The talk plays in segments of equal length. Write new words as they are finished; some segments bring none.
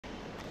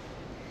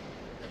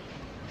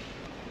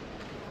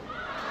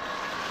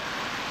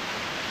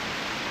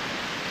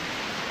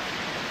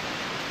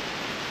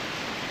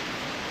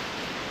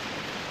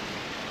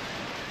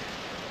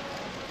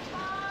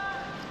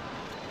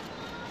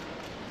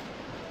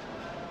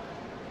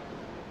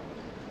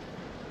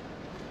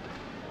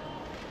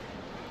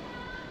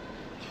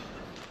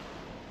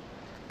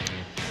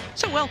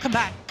welcome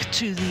back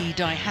to the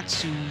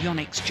Daihatsu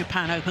Yonex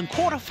Japan Open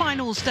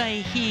quarterfinals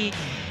day here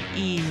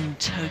in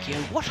Tokyo.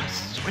 What a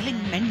thrilling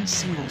men's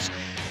singles.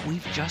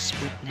 We've just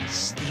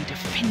witnessed the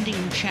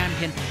defending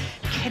champion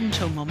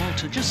Kento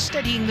Momota just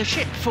steadying the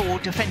ship for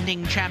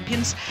defending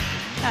champions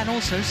and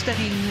also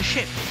steadying the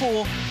ship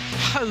for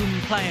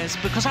home players,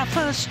 because our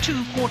first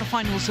two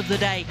quarterfinals of the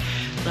day,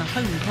 the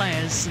home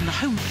players and the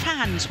home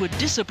fans were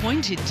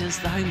disappointed as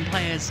the home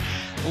players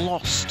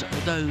lost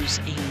those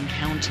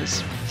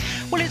encounters.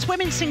 Well, it's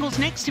women's singles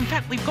next. In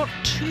fact, we've got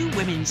two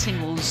women's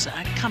singles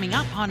coming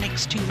up, our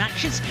next two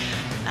matches.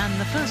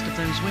 And the first of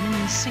those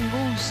women's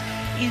singles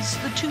is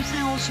the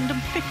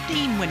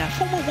 2015 winner,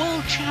 former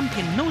world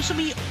champion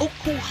Nozomi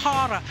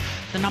OKUHARA,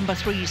 the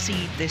 #3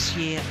 seed this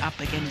year, up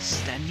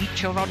against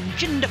Nitchaon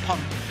JINDAPOL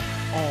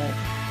of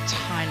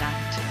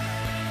Thailand.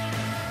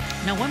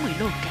 Now, when we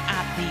look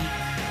at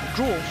the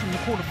draw from the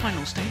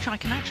quarterfinal stage, I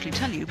can actually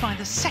tell you by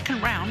the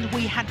second round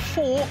we had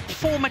 4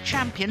 former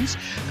champions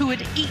who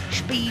had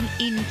each been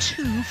in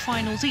 2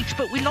 finals each,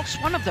 but we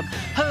lost one of them.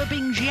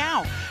 Herbing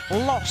Jiao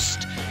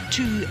lost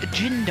to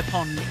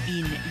JINDAPOL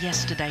in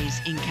yesterday's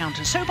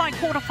encounter. So by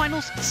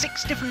quarterfinals,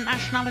 6 different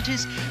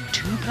nationalities,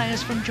 2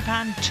 players from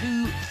Japan,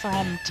 2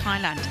 from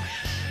Thailand.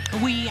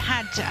 We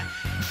had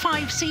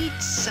 5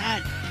 seeds,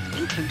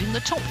 including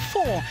the top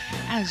 4,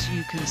 as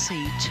you can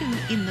see, 2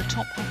 in the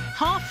top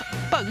half,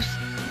 both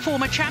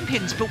former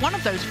champions. But one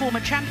of those former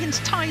champions,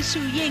 Tai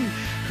Su Ying,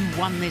 who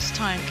won this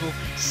title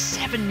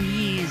 7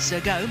 years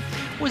ago,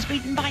 was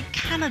beaten by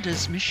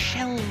Canada's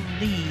Michelle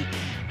Lee.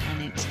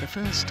 And it's the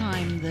first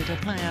time that a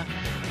player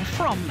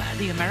from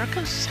the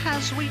Americas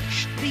has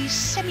reached the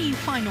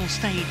semi-final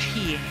stage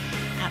here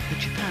at the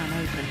Japan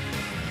Open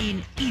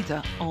in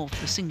either of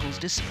the singles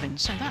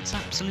disciplines. So that's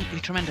absolutely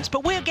tremendous.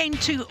 But we're going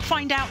to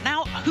find out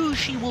now who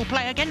she will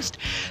play against,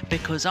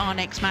 because our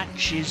next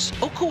match is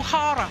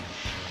Okuhara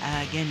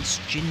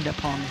against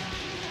JINDAPOL.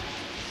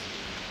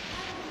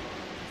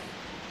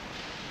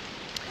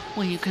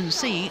 Well, you can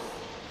see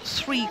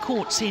 3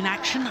 courts in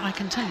action. I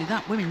can tell you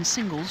that women's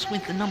singles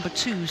with the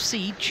 #2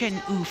 seed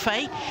Chen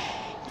Ufei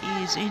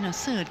is in a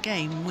 3rd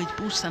game with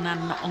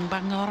Busanan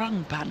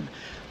Ongbangarangban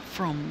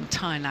from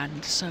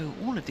Thailand. So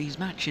all of these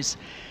matches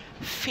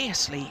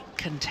fiercely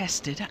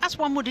contested, as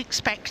one would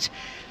expect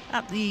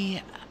at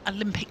the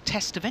Olympic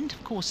test event.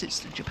 Of course, it's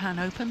the Japan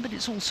Open, but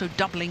it's also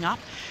doubling up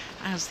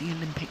as the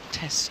Olympic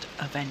test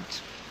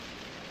event.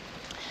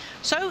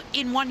 So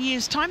in 1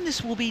 year's time,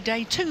 this will be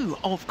day 2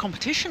 of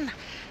competition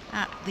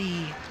at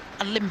the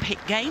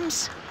Olympic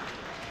Games.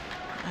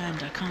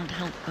 And I can't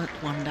help but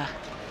wonder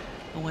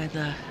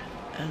whether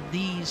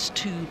these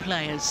 2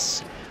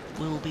 players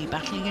will be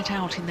battling it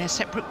out in their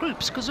separate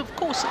groups, because of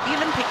course at the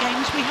Olympic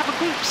Games we have a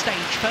group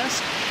stage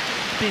first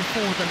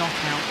before the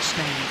knockout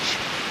stage.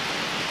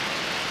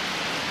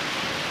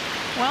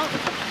 Well,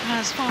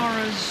 as far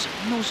as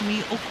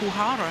Nozomi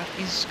Okuhara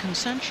is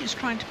concerned, she's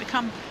trying to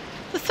become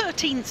the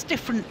 13th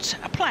different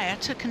player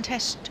to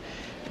contest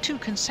 2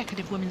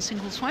 consecutive women's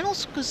singles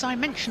finals, because I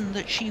mentioned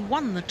that she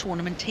won the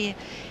tournament here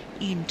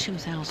in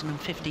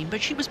 2015,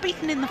 but she was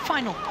beaten in the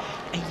final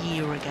a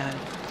year ago.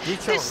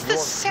 This is the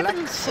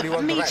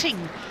 7th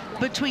meeting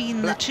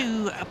between the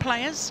 2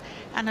 players,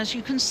 and as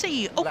you can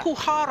see,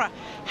 Okuhara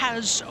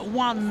has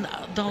won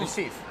the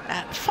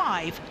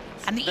 5,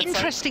 and the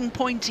interesting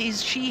point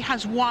is she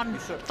has won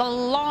the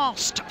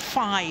last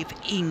 5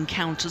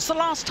 encounters. The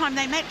last time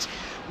they met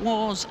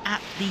was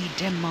at the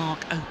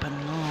Denmark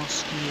Open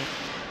last year.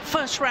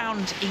 First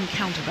round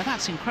encounter, but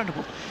that's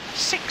incredible.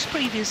 6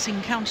 previous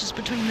encounters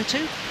between the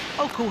 2.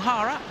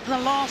 Okuhara, the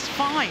last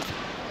 5.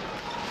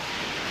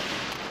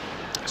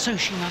 So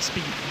she must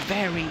be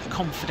very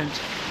confident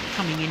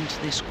coming into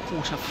this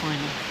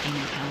quarter-final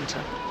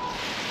encounter.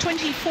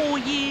 24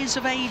 years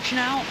of age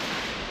now,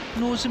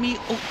 Nozomi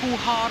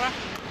Okuhara.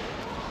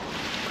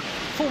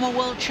 Former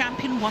world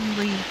champion, won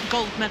the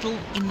gold medal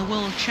in the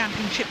World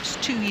Championships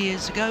 2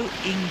 years ago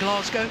in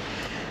Glasgow,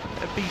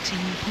 beating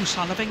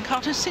Pusala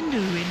Venkata Sindhu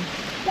in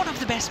one of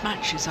the best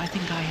matches I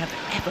think I have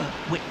ever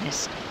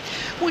witnessed.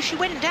 Well, she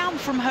went down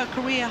from her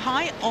career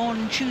high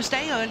on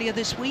Tuesday earlier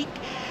this week,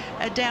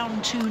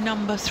 down to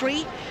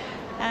 #3,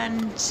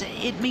 and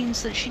it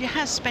means that she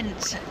has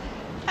spent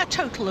a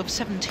total of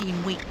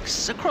 17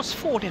 weeks across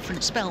 4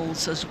 different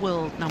spells as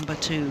world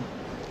 #2.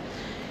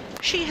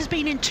 She has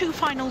been in 2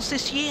 finals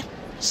this year,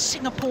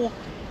 Singapore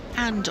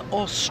and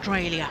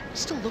Australia.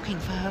 Still looking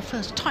for her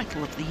first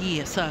title of the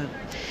year, though.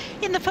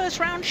 In the first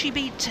round, she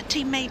beat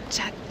teammate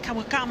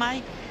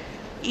Kawakame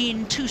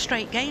in 2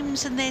 straight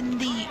games, and then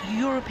the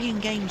European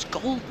Games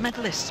gold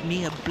medalist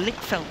Mia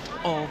Blichfeldt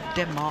of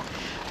Denmark.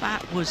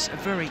 That was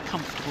very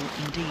comfortable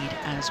indeed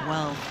as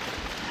well.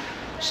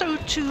 So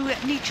to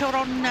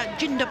Nitchaon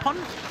JINDAPOL,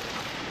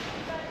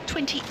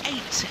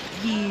 28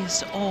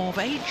 years of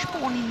age,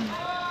 born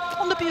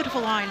on the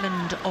beautiful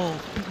island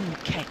of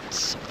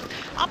Phuket.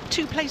 Up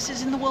 2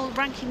 places in the world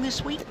ranking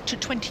this week to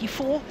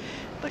 24,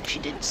 but she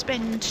did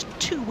spend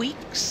 2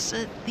 weeks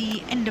at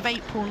the end of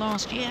April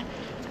last year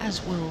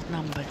as world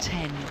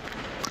 #10.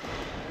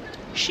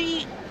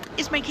 She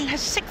is making her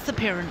 6th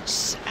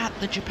appearance at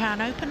the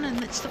Japan Open,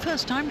 and it's the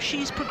first time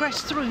she's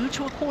progressed through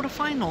to a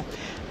quarter-final.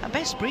 Her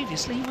best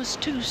previously was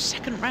 2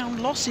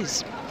 second-round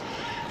losses.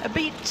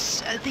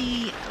 Beats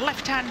the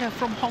left-hander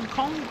from Hong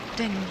Kong,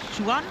 Deng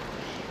Xuan,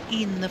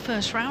 in the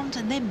first round,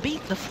 and then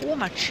beat the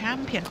former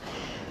champion,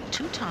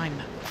 two-time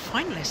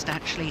finalist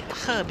actually, He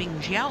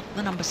Bingjiao,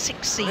 the number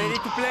 6 seed,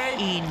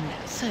 in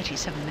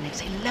 37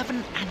 minutes,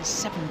 11 and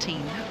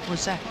 17. That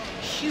was a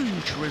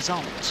huge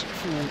result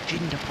for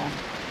Jindapol.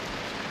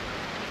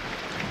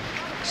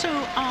 So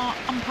our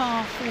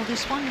umpire for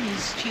this one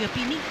is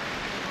Chiapini,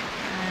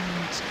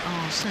 and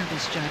our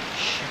service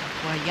judge,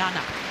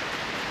 Wayana.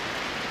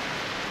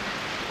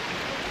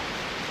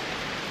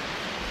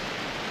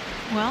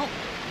 Well,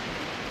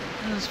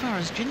 as far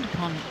as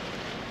Jindapol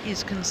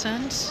is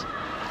concerned,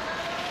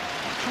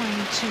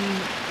 trying to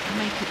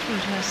make it through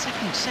to her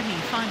second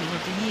semi-final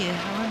of the year.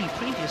 Her only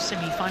previous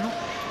semi-final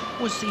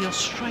was the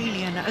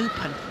Australian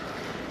Open.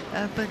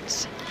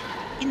 But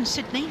in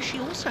Sydney, she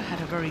also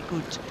had a very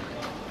good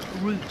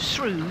route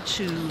through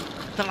to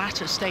the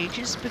latter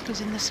stages,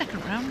 because in the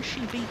second round,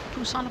 she beat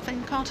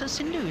Pusanafin Carter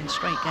Sindhu in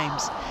straight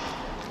games.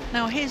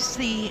 Now, here's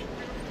the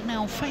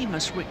now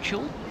famous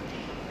ritual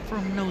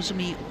from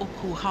Nozomi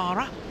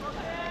OKUHARA.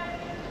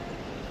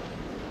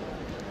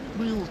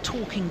 Real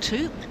talking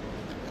to.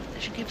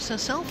 She gives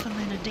herself and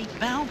then a deep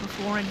bow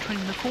before entering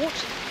the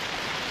court.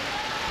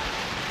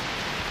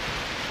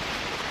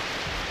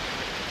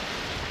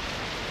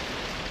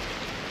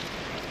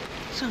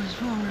 So as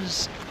far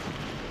as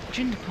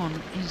Jindapol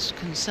is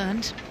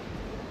concerned,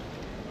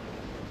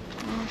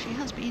 well, she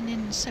has been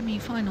in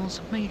semi-finals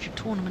of major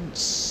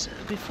tournaments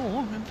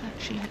before. In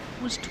fact, she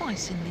was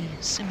twice in the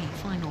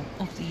semi-final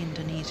of the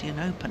Indonesian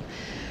Open,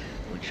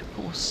 which of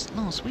course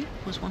last week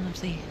was one of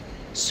the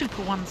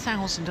Super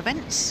 1000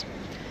 events.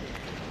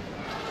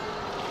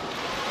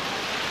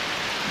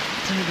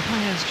 So the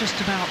player's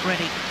just about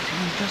ready.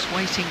 We're just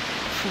waiting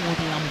for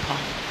the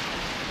umpire.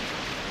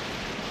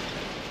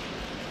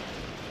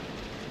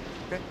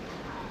 Okay.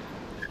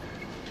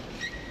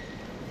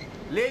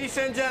 Ladies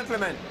and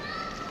gentlemen,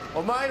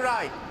 on my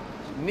right,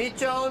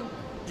 Nitchaon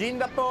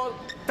Jindapol,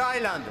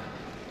 Thailand.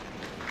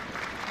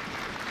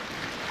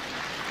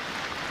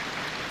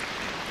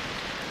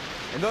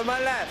 And on my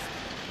left,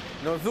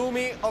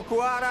 Nozomi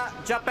OKUHARA,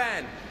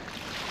 Japan.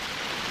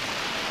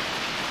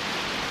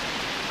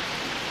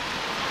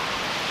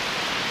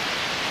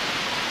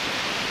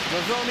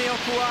 Nozomi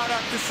OKUHARA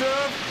to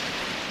serve.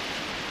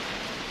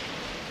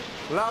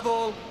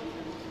 Level.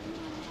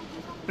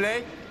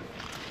 Play.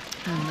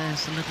 And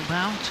there's a little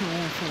bow to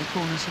all 4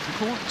 corners of the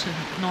court to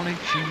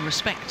acknowledge and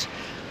respect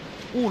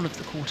all of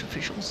the court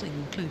officials,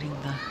 including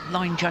the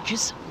line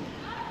judges.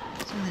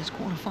 So this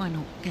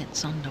quarter-final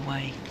gets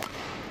underway.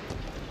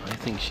 I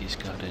think she's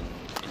got an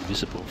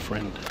invisible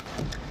friend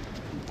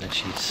that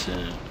she's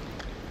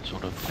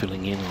sort of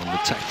filling in on the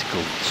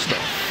tactical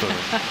stuff for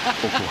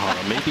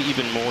OKUHARA, maybe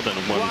even more than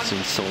once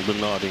in shoulder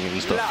nodding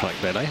and stuff like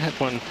that. I had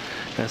one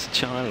as a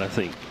child, I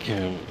think,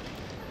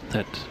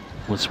 that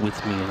was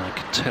with me, and I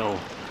could tell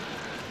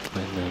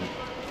when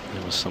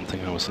there was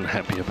something I wasn't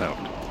happy about.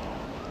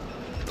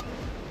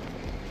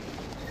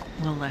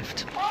 Well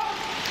left.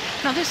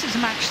 Now this is a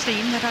match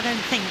theme that I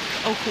don't think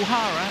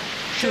OKUHARA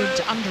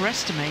should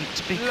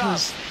underestimate,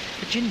 because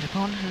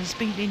Jindapol has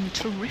been in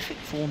terrific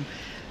form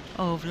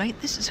of late.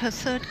 This is her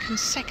 3rd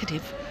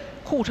consecutive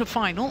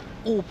quarter-final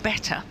or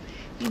better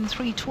in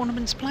 3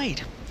 tournaments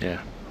played.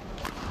 Yeah,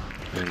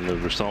 and the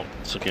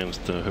results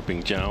against He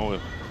Bingjiao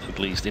at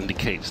least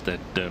indicates that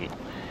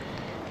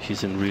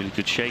she's in really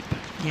good shape.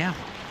 Yeah,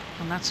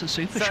 and that's a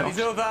super shot. Service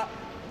over.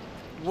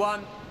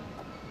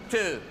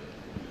 1-2.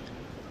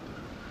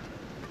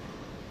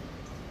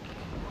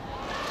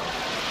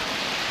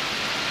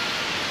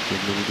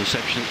 Good little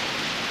deception.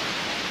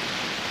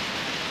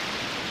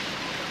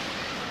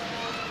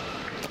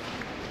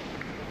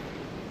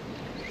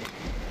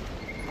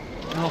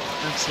 Oh,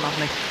 that's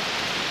lovely.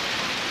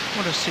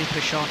 What a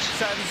super shot.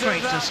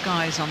 Great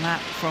disguise on that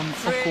from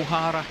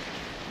OKUHARA.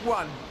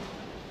 1.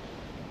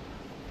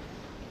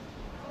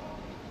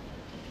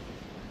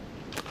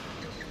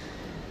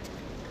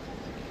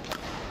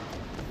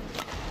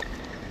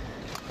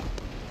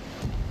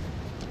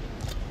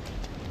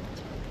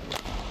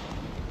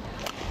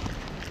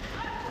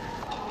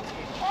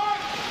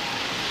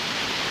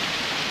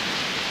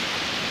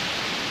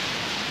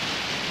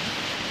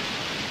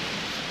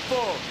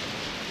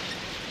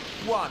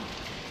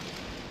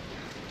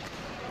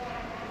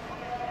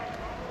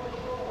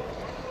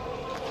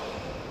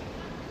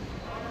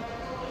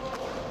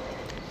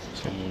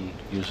 Someone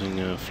using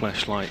a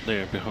flashlight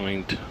there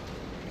behind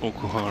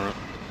OKUHARA.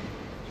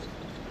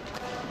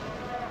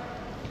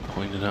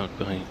 Pointed out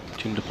by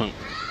Jindapol.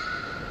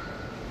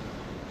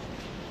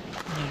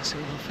 Yes, it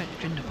will affect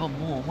Jindapol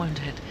more,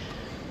 won't it?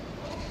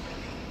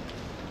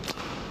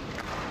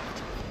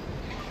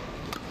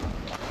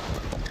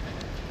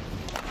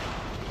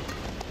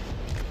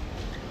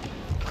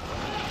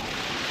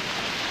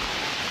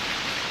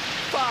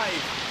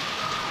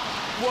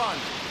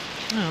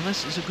 Oh,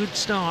 this is a good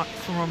start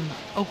from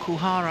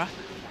OKUHARA.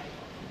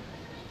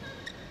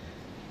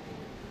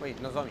 Wait,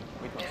 Nozomi.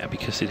 Wait. Yeah,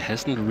 because it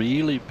hasn't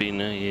really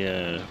been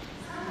a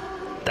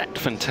that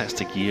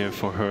fantastic year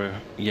for her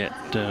yet,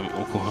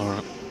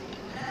 Okuhara.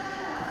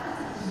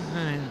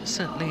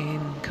 Certainly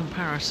in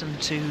comparison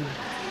to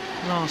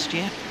last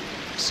year.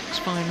 6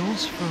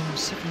 finals from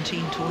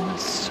 17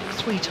 tournaments,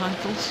 3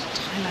 titles,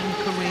 Thailand,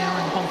 Korea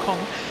and Hong Kong.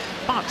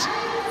 But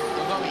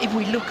if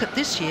we look at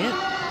this year,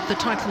 the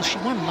title she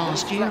won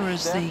last year,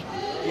 as the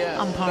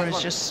umpire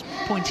is just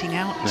pointing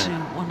out to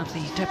one of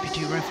the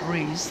deputy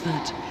referees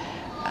that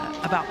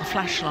about the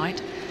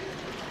flashlight,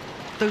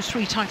 those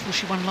 3 titles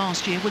she won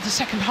last year were the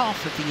second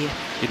half of the year.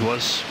 It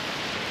was.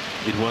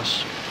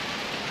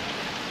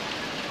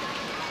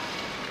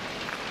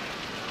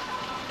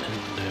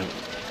 And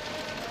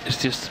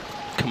it's just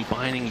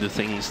combining the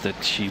things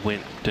that she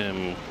went,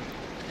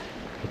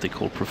 what they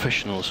call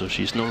professional, so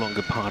she's no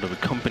longer part of a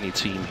company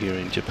team here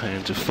in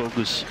Japan, to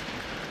focus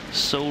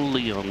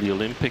solely on the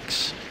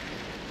Olympics.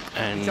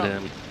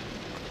 And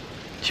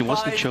she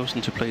wasn't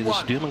chosen to play the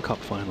Styrman Cup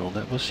final.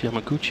 That was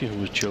Yamaguchi who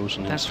was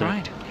chosen. That's instead.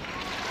 right.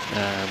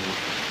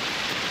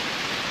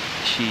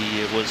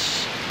 She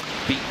was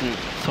beaten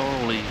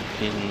thoroughly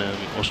in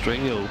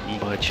Australia Open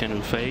by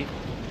Chen Yufei,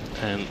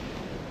 and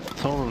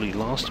thoroughly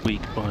last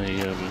week by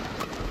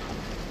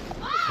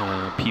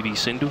PV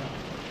Sindhu.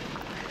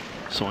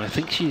 So I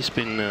think she's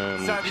been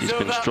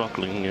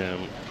struggling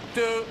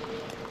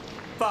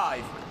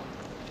 2-5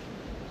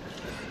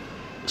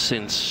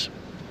 since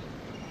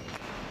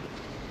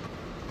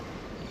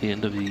the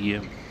end of the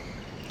year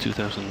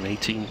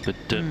 2018. But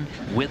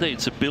whether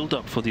it's a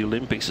build-up for the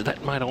Olympics,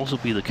 that might also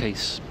be the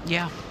case.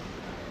 Yeah.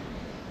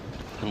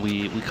 And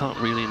we can't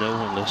really know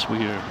unless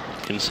we're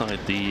inside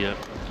the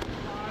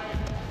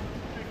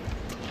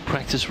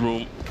practice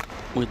room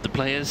with the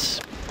players.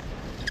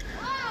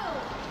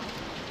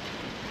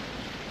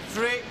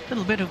 A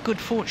little bit of good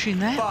fortune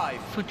there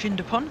 5 for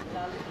Jindapol.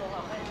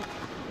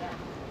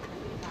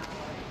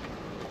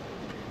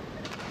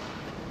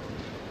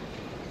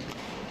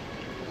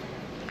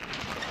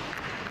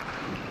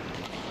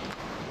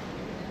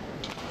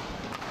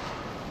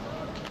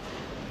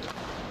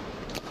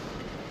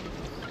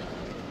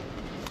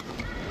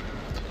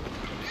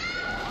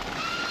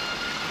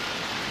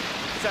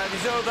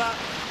 Service over.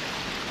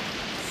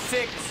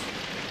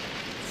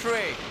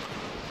 6-3.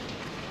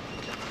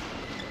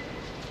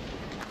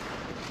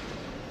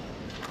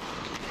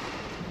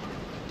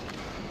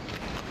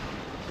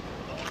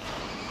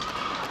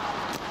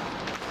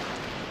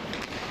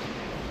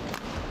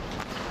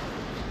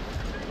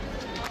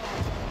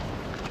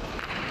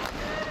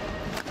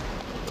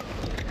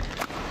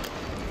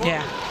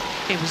 Yeah,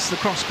 it was the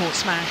cross-court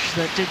smash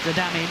that did the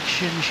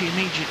damage, and she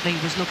immediately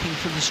was looking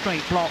for the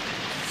straight block.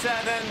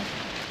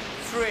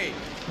 7-3.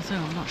 Although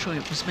I'm not sure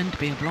it was meant to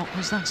be a block.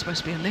 Was that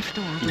supposed to be a lift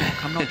or a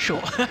block? I'm not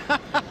sure.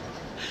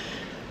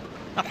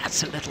 Oh,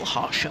 that's a little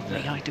harsh of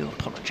me. I do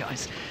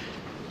apologise.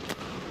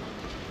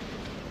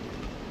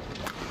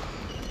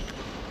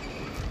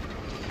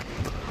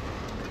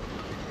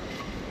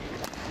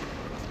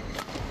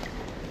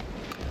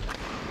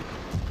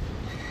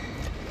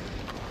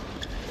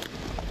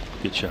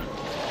 Good shot.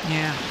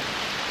 Yeah.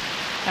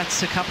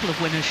 That's a couple of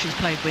winners she's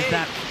played with,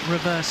 that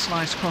reverse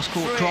slice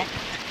cross-court drop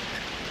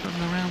from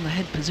around the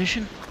head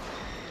position.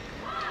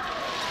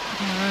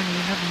 They're only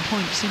 11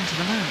 points into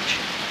the match.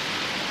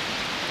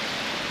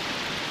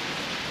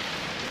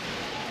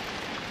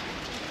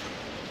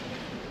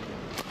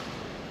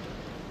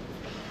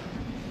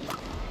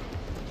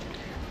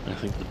 I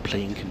think the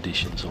playing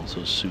conditions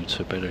also suits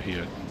her better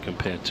here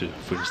compared to,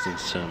 for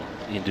instance,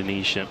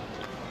 Indonesia.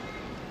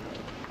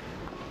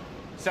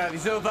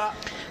 Service over.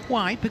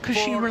 Why? Because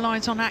she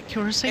relies on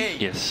accuracy?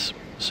 Yes,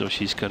 so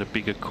she's got a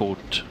bigger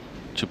court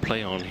to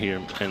play on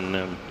here, and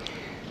I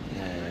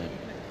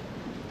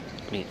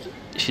mean,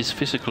 she's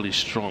physically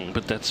strong,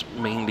 but that's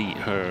mainly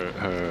her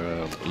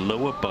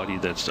lower body.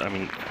 That's, I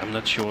mean, I'm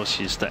not sure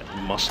she's that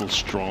muscle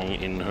strong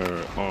in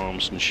her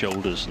arms and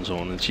shoulders and so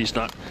on, and she's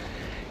not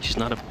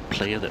a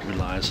player that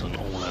relies on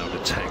all-out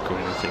attack or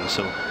anything.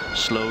 So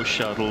slow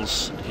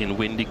shuttles in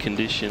windy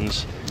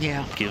conditions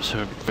gives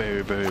her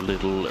very, very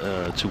little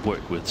to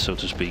work with, so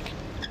to speak.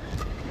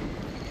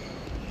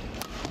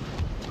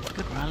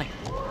 Good rally.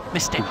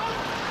 Missed it.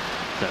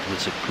 That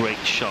was a great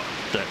shot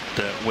that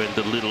went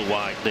a little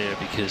wide there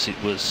because it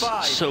was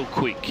so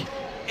quick.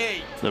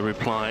 8. The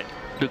reply,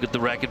 look at the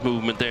racket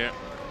movement there.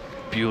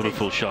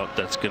 Beautiful shot.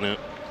 That's going to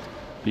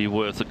be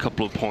worth a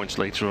couple of points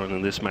later on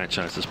in this match,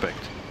 I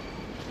suspect.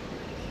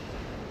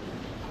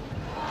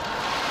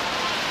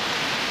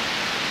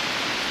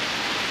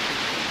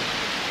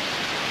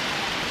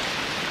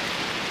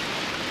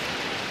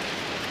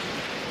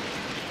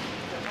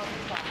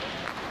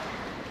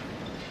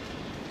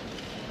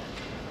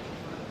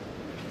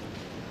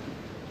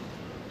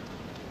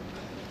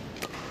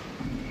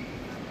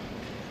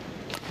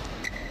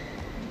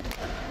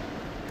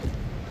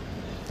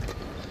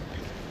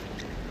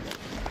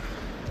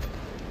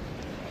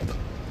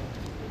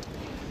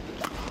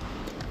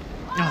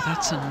 Oh,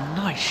 that's a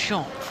nice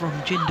shot from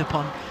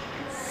Jindapol.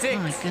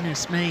 My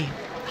goodness me.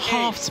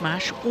 half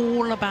smash,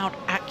 all about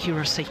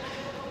accuracy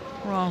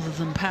rather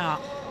than power.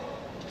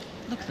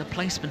 Look at the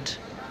placement.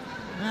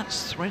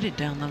 That's threaded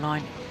down the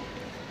line.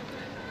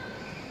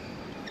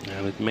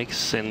 And it makes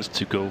sense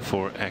to go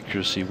for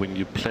accuracy when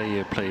you play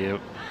a player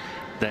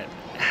that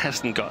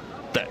hasn't got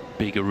that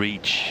big a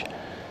reach.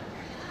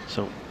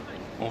 So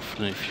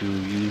often if you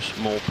use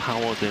more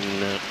power,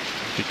 then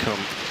become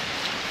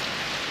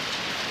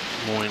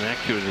more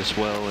inaccurate as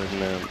well.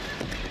 And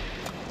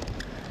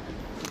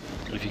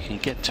if you can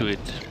get to it,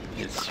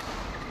 it's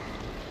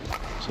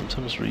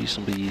sometimes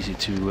reasonably easy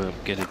to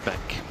get it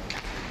back.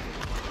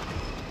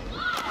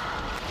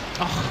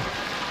 Oh,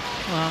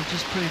 well,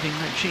 just proving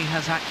that she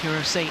has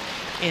accuracy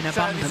in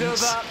abundance.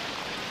 Service over.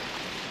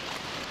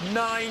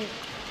 9-6.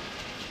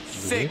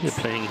 The way they're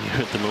playing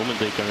here at the moment,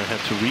 they're going to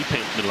have to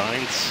repaint the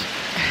lines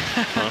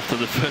after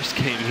the first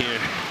game here.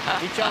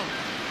 Nitchaon.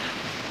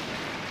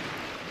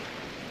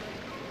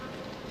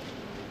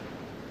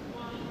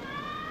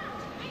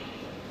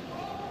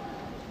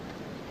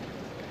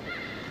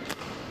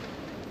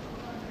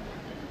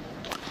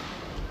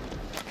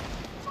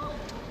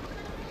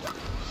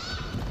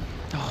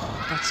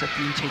 Oh, that's a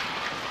beauty.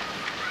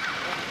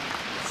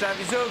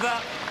 Service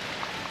over.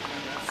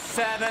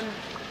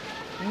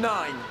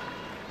 7-9.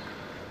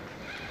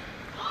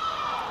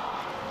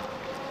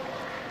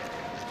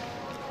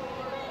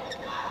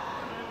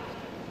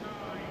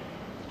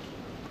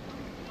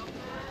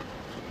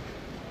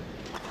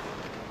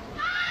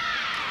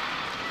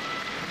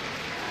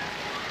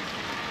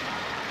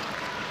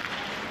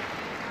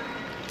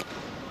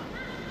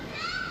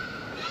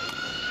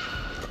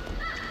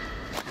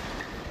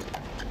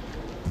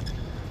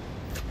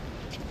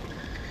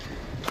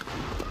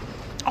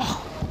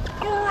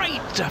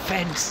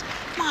 Defense.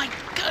 My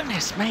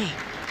goodness me.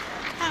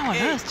 How on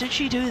earth did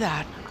she do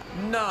that?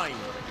 9.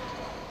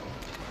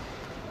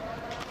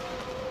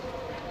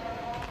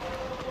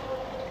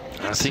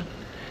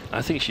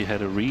 I think she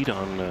had a read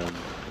on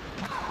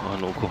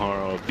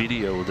Okuhara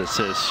video that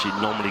says she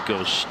normally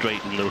goes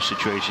straight in those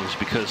situations,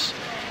 because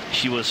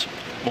she was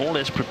more or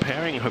less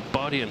preparing her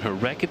body and her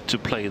racket to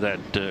play that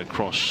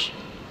cross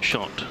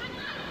shot.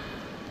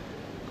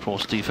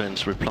 Cross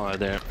defense reply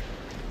there.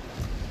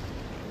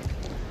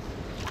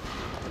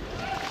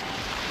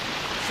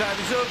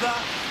 Service over.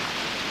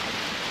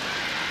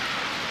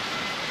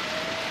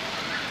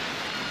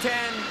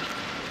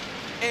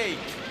 10-8.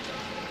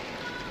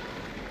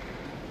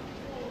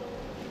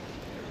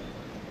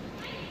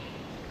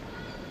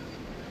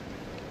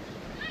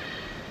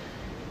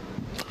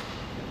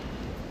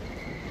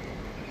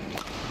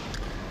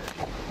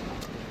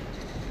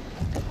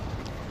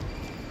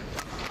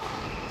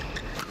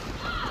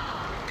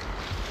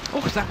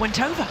 Oh, that went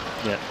over.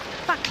 Yeah.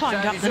 That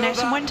climbed up the net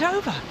and went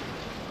over.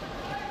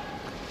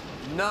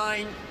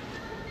 9-10.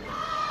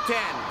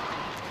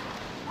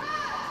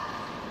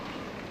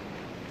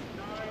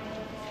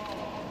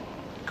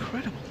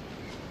 Incredible.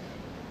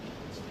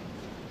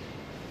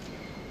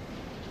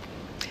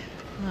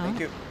 Well, Thank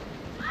you.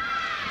 I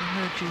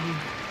heard you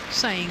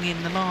saying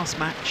in the last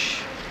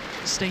match,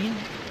 Steen,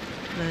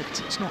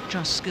 that it's not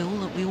just skill,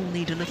 that we all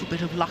need a little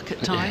bit of luck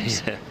at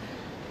times. Yeah.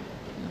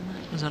 And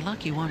that was a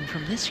lucky one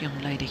from this young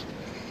lady.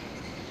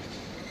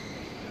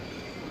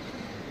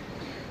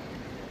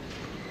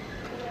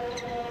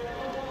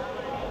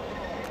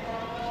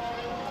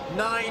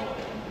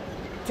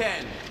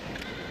 9-10.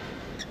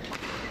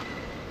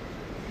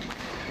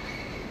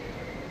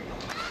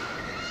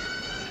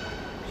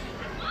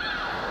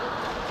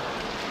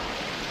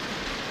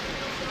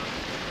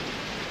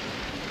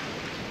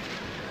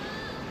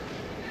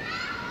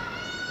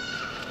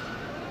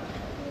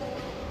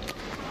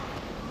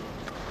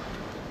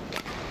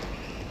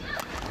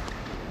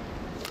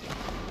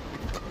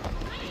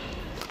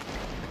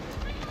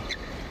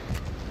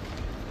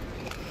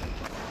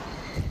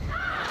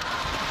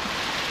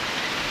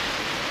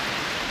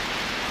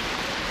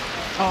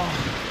 Oh,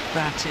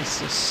 that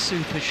is a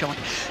super shot.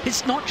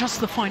 It's not just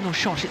the final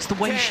shot, it's the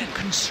way she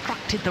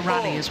constructed the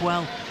rally as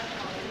well.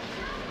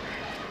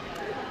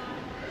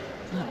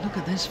 Look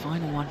at this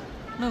final one.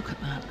 Look at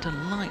that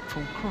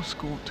delightful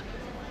cross-court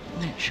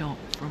net shot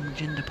from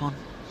Jindapol.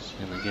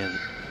 And again,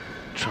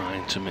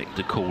 trying to make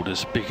the court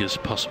as big as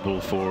possible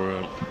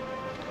for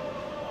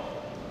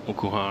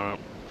Okuhara.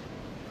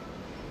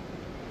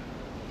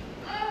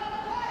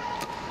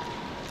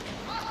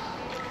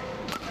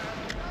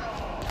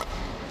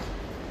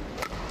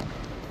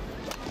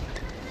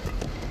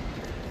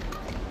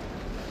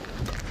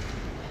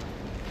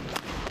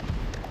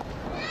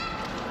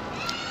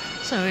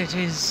 So it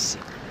is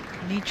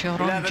Nitchaon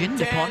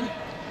Jindapol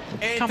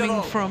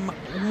coming from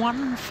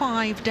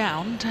 1-5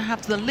 down to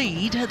have the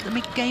lead at the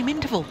mid-game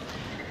interval.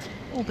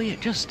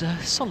 Albeit just a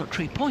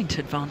solitary point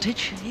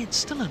advantage, it's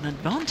still an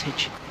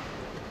advantage.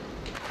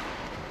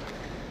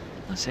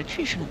 I said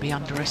she shouldn't be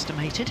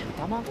underestimated.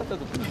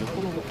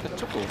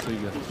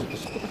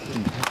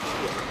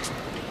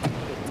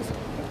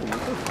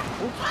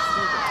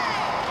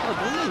 が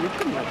どんなにゆっ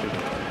くりになってるか。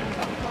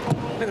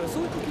だからそ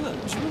ういう時は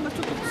自分がち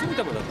ょっと強い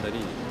球だった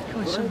り、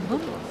ドライブと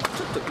か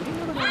ちょっと入れ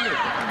ながらやら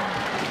ない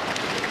と。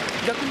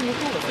逆に向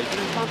こうがさ、いき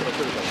なりパンとか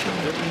来るから、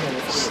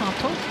佐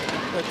藤。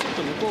ちょっ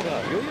と向こうが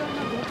余裕ある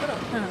なと思ったら、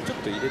ちょっ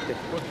と入れて。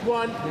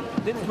 20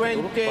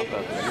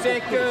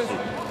 seconds.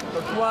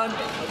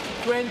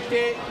 20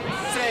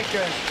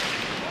 seconds.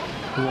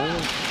 Who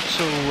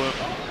also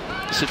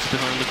sits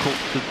behind the court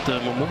with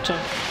Momota.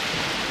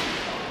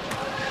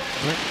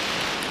 Right.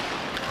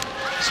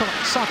 So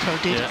Sato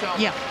did,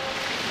 yeah.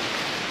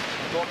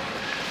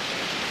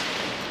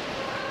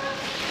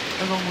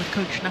 Along with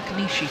Coach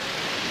Nakanishi.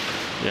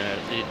 Yeah,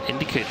 it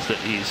indicates that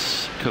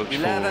he's coach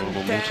for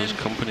Momota's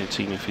company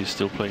team if he's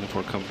still playing for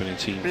a company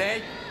team.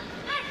 Play.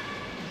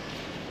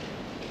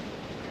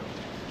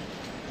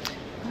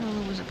 Well,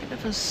 there was a bit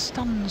of a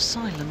stunned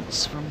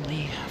silence from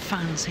the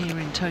fans here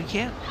in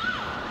Tokyo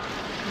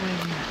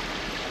when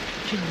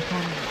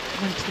Jindapol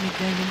went to the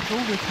mid-game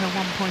interval with her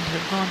 1 point of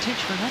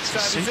advantage. But that's a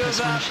super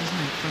smash, isn't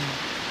it, from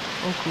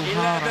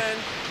Okuhara? 11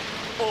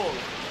 all.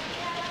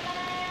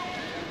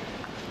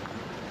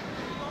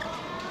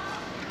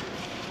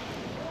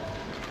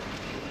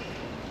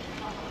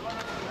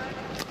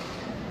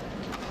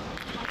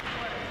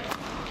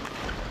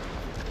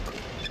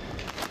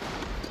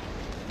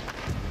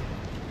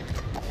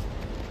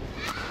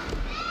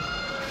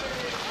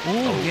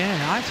 Oh,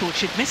 yeah, I thought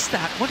she'd missed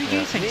that. What did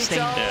you think, Steve?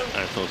 Yeah,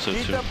 I thought so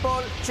too.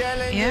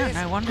 Yeah,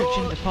 no wonder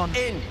Jindapol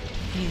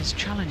is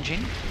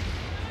challenging.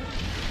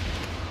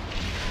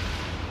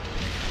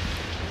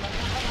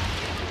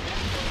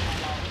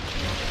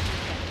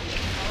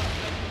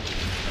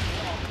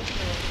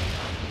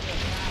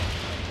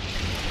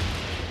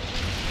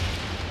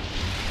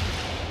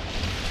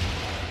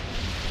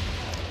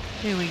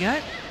 Here we go.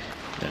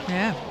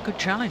 Yeah, good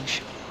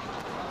challenge.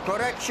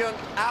 Correction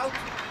out.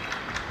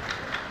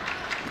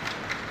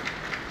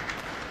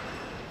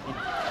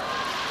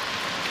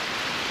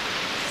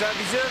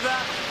 Service over.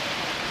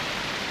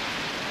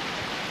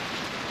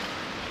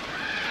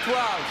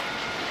 12,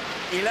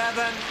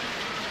 11.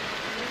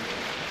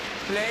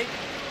 Play.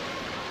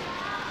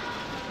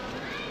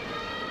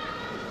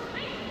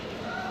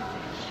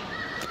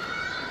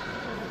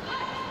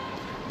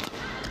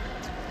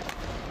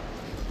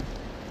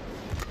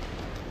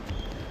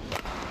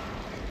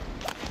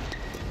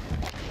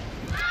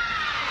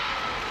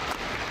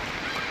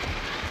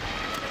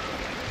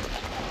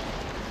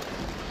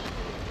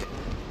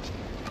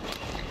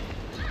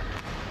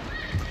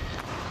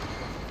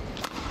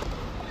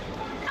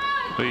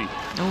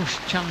 Oh,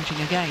 she's challenging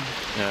again.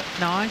 Yeah.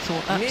 No, I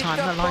thought that time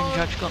the line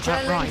judge got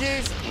that right.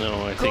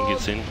 No, I think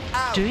it's in.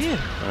 Do you?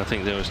 I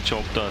think there was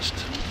chalk dust.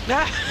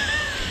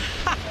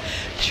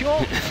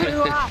 Chalk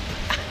flew up.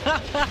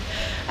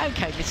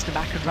 Okay, Mr.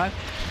 McEnroe.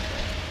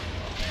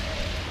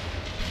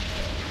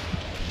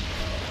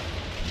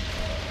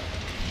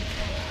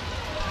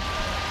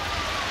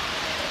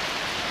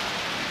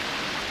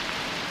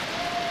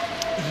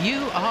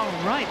 You are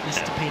right,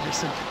 Mr.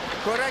 Peterson.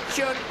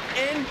 Correction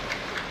in.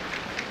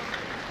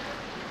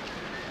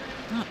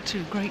 Not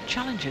two great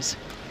challenges.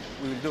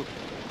 We will do.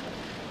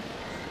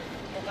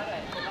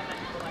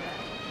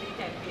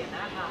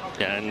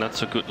 Yeah, and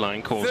that's a good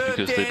line course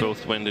because they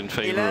both went in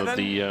favor of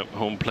the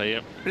home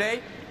player.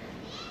 Play.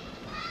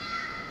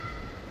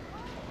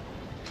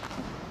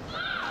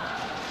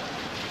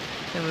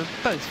 They were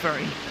both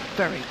very,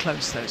 very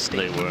close, though,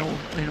 Steve. They were.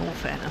 In all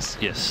fairness.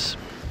 Yes,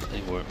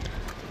 they were.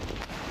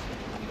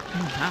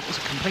 That was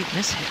a complete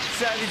mishit.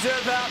 Service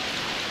over.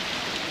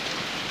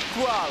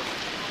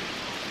 12,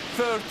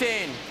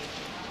 13.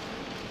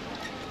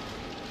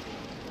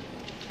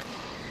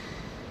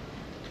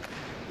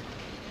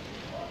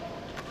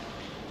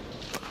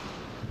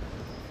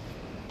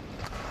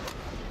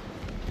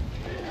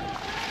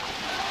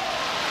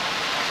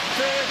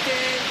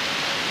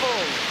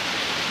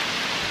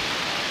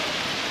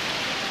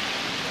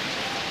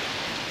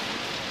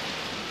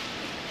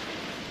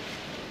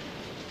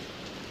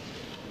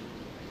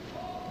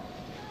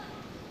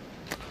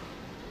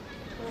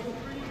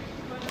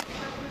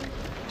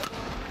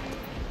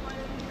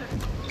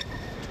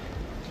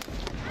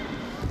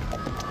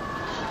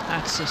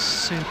 That's a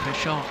super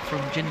shot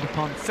from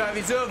Jindapol.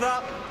 Service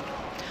over.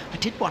 I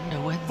did wonder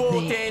whether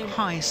the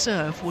high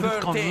serve would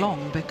have gone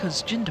long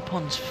because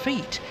Jindapol's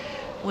feet,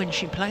 when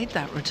she played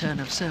that return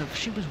of serve,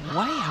 she was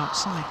way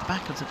outside the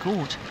back of the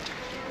court.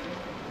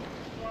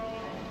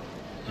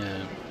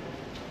 Yeah,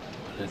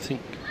 but I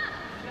think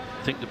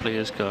the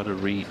players got to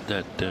read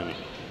that the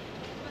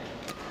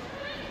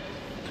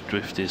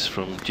drift is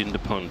from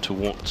Jindapol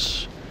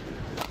towards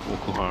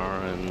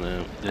Okuhara, and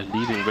they're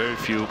leaving very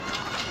few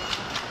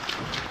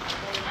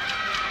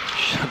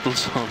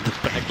shuttles on the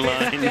back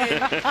line.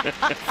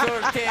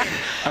 13.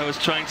 I was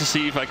trying to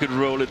see if I could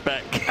roll it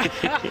back.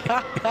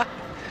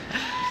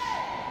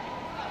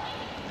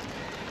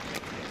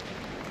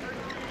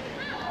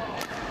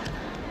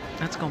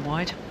 That's gone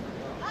wide.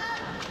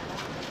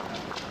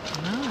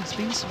 No, there's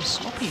been some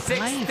sloppy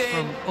play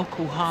from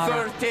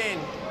Okuhara. 13.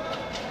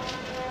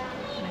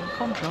 And in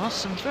contrast,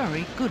 some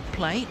very good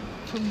play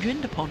from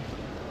Jindapol.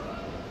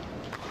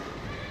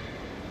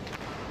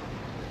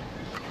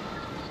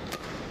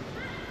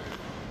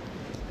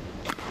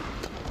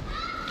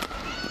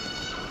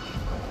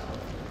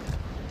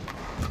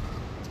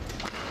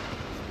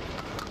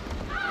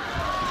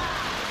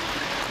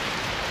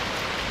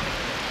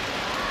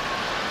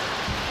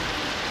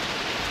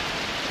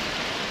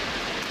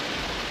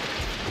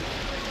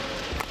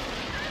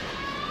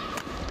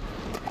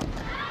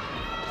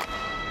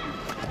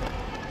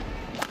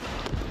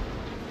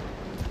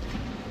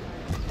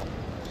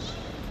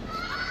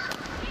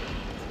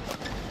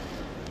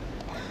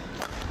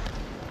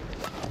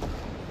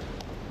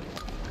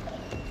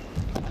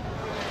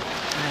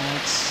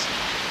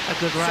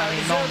 Good rally,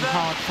 long,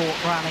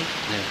 hard-fought rally.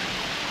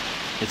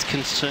 Yeah. It's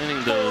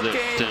concerning, though, that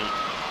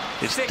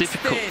it's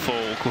difficult for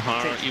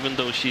Okuhara, even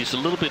though she's a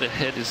little bit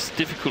ahead, it's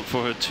difficult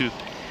for her to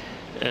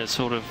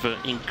sort of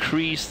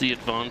increase the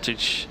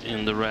advantage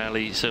in the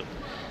rally. So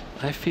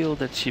I feel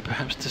that she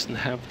perhaps doesn't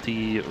have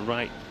the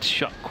right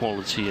shot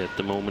quality at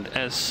the moment,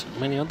 as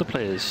many other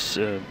players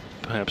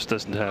perhaps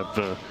doesn't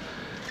have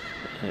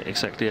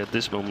exactly at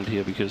this moment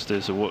here, because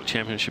there's a World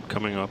Championship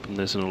coming up and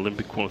there's an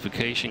Olympic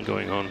qualification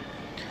going on.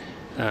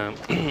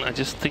 I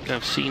just think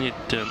I've seen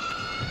it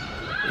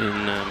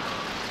in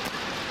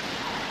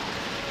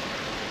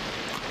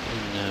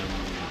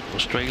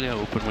Australia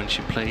Open when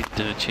she played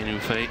Chen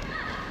Yufei.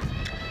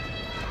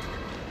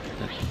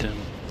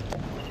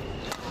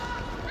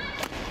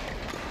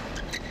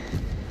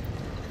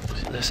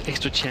 There's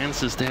extra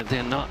chances.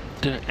 They're not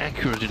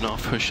accurate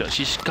enough. Her shot.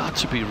 She's got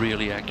to be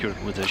really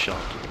accurate with her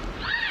shot.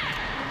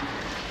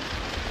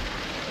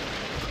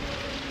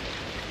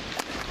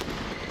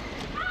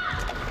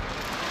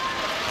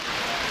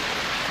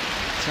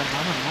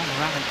 Another long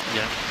rally.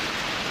 Yeah.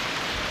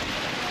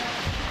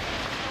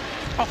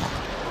 Oh,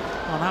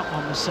 well, that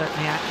one was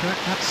certainly accurate.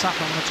 That sat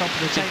on the top of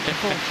the table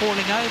before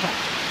falling over.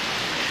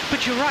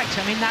 But you're right.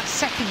 I mean, that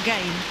second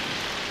game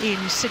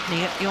in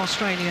Sydney at the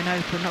Australian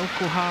Open,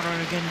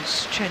 Okuhara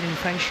against Chen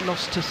Yufei, she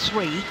lost to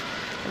 3.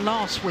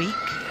 Last week,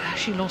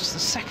 she lost the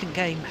second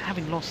game,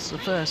 having lost the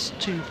first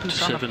to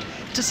Pusala.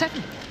 To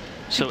 7.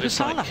 So it's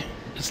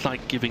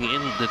like giving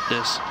in that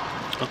there's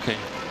okay.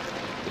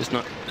 It's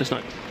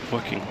not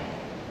working.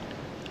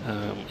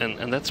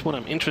 And that's what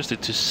I'm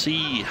interested to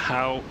see.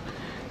 How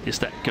is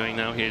that going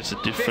now? Here it's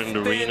a different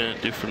arena,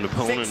 different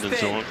opponent, and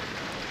so on.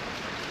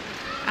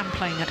 And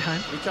playing at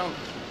home.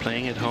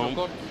 Playing at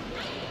home.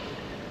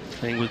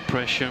 Playing with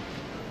pressure.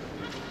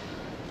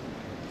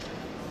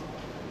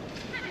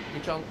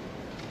 Nitchaon,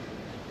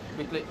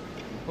 quickly.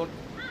 Hold.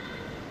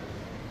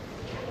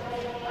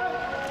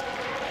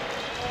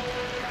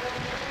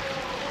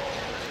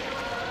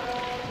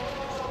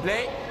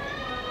 Play.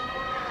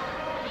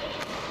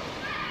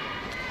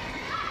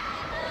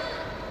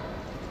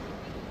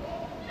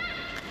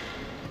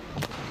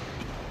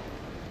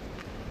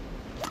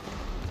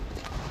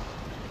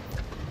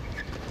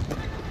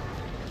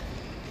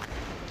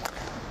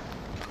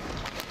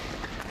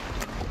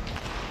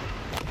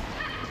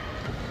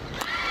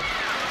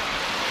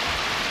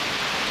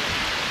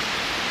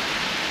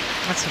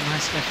 That's a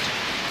nice lift.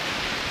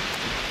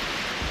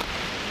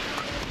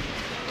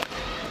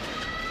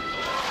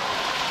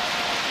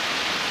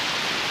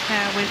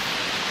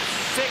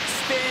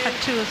 We've had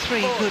 2 or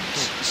 3 good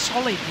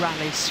solid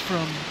rallies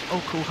from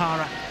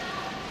Okuhara.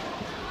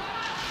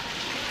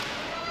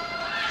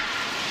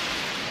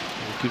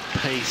 Good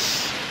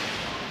pace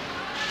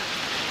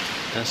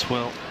as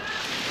well.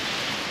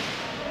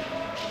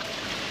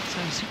 So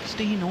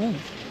 16 all.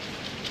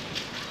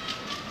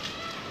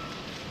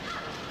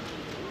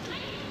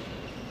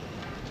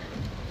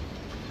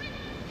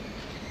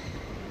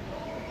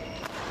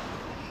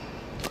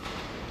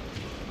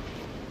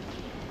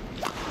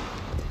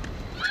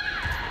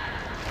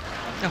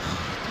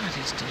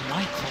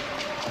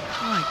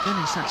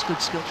 Goodness, that's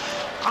good skill.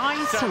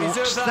 I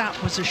thought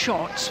that was a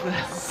shot with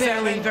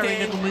very, very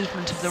little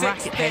movement of the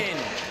racket head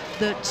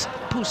that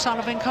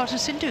Pusala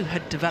Venkata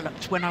had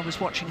developed when I was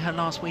watching her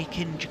last week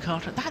in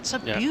Jakarta. That's a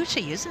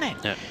beauty, isn't it?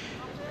 Yeah.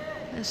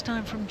 This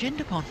time from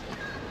Jindapol.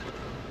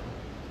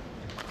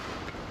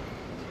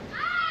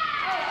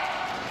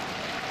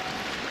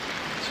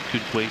 It's a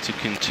good way to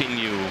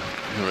continue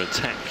your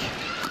attack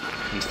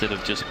instead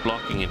of just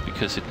blocking it,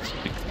 because it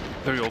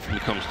very often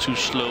becomes too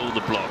slow,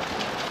 the block.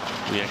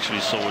 We actually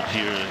saw it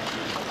here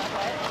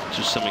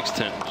to some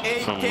extent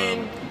from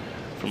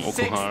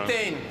Okuhara.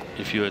 16.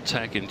 If you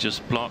attack and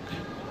just block,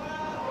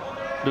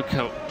 look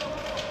how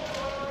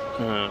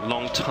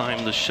long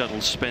time the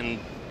shuttle spend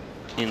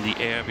in the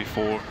air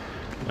before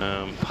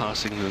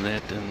passing the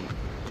net, and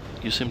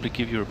you simply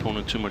give your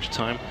opponent too much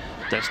time.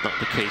 That's not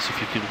the case if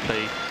you can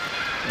play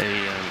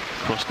a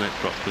cross net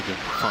drop with a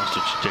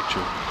faster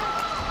trajectory.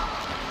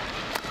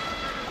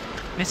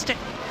 Missed it.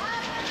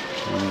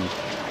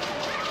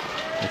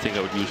 I think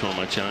I would use one of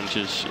my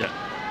challenges. Yeah.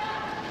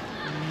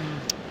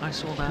 I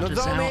saw that as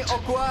Nozomi out.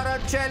 OKUHARA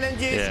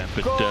challenges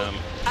but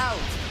out.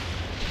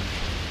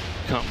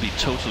 Can't be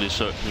totally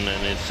certain,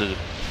 and it's a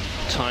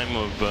time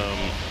of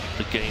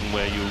the game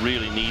where you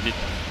really need it.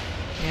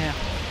 Yeah.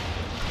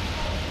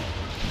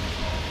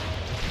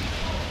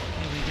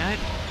 right?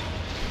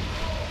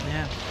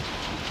 Yeah.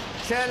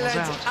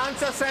 Challenge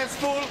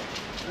unsuccessful.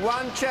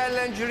 One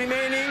challenge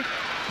remaining.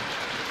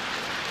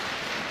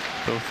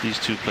 Both these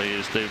two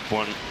players, they've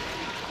won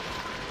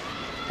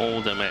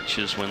all their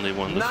matches when they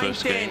won the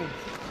first game.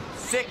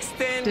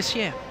 16. This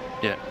year.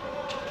 Yeah.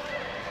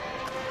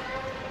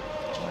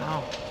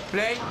 Wow.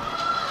 Play.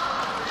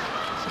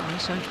 So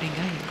this opening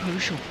game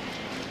crucial.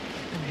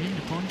 And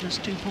Jindapol,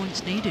 just 2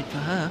 points needed for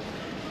her.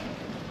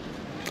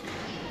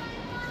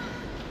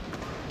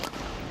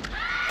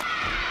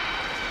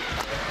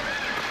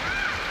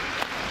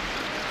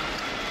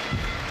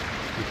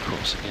 Good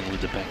cross again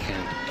with the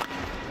backhand.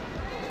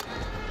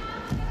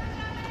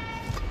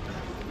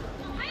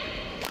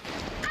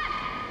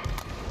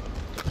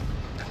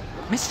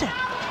 Missed it.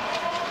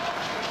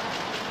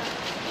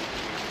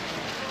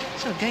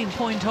 So game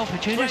point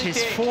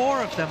opportunities, 20.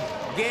 4 of them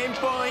Game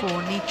point.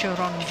 for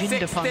Nitchaon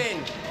Jindapol.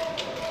 16.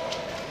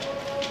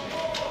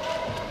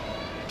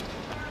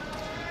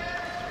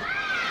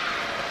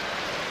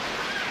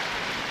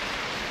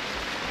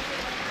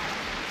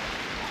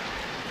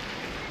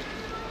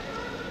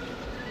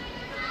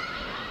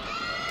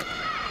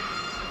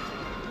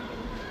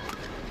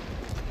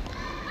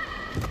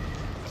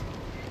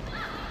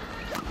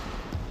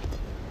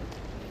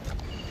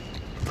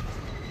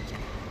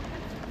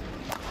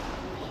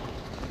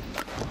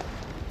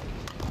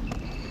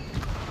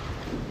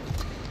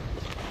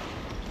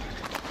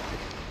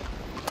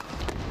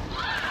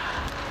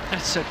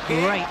 That's a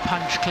great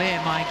punch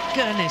clear, my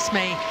goodness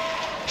me.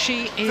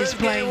 She is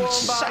playing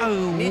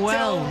so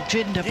well,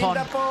 Jindapol.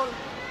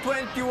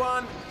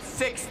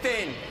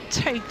 21-16.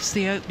 Takes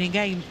the opening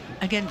game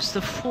against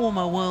the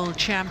former world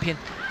champion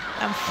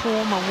and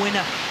former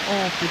winner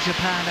of the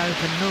Japan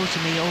Open,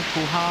 Nozomi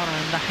OKUHARA,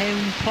 and the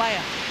home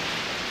player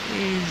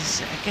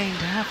is going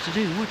to have to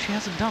do what she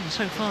hasn't done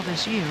so far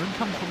this year and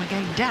come from a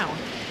game down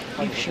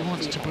if she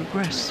wants to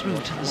progress through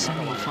to the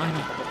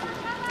semi-final.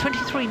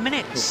 23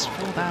 minutes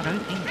for that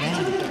opening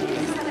game.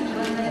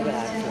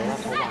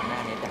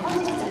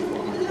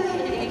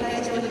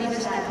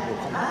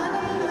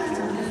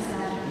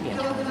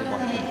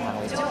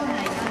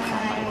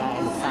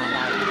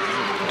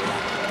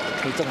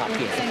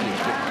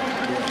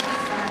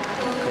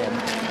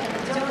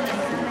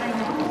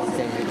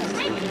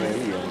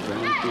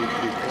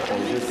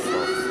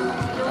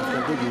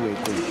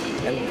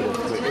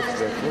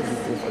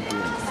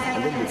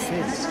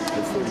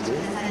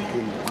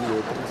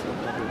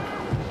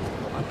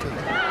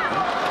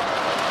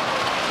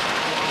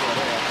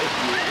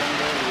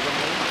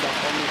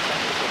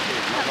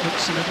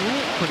 Looks a little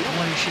awkward the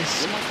way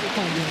she's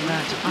holding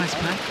that ice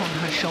pack on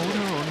her shoulder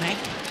or neck.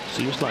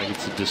 Seems like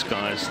it's a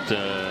disguised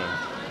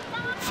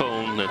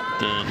phone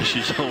that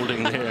she's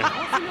holding there.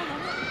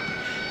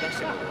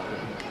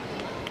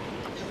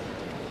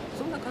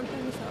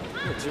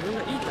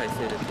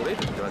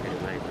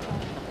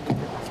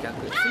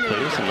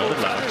 Players are not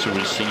allowed to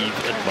receive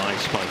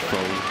advice by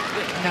phone.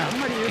 No.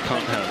 You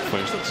can't have, for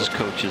instance,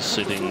 coaches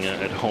sitting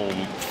at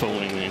home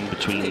phoning in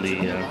between the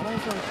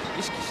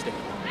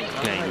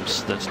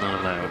games. That's not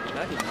allowed.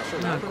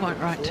 No, quite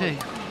right too.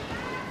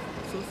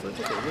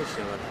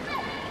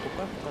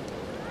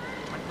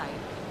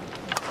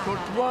 Court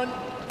 1,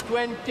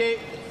 20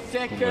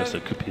 seconds. Unless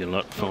there could be a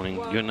lot phoning.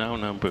 You're now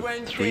number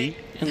 3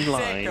 in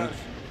line. Seconds.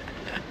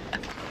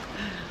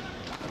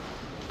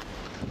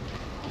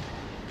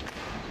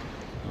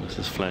 What's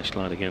this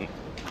flashlight again?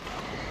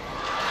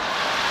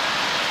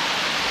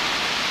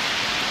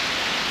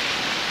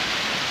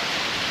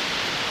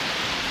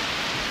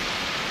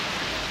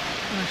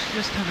 Well, she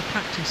just had a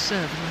practice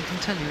serve, and I can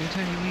tell you it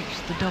only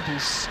reached the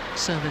doubles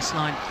service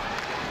line.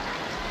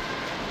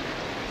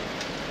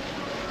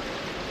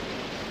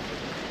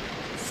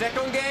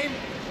 Second game.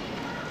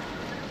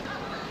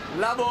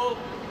 Level.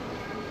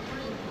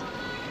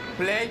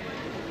 Play.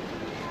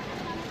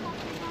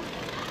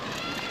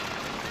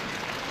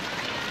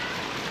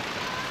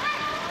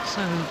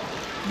 So,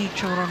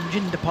 Nitchaon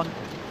Jindapol,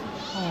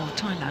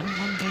 Thailand,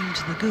 1 game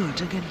to the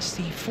good against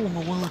the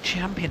former world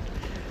champion.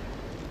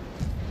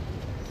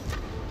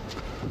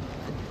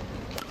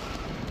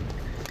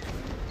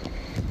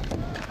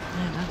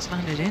 And that's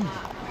landed in.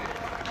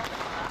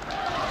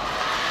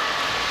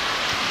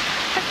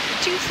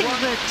 Do you think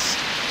that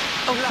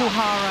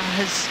Okuhara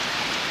has,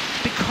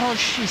 because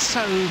she's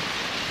so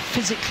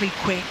physically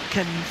quick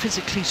and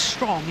physically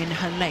strong in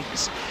her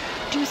legs,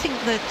 do you think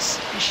that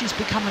she's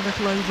become a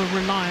little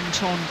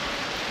over-reliant on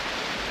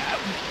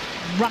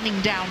running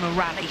down a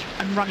rally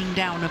and running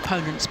down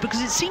opponents?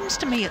 Because it seems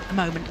to me at the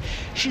moment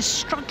she's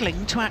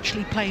struggling to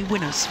actually play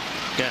winners.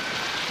 Yeah,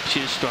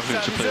 she's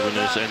struggling to play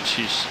winners, and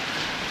she's,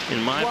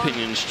 in my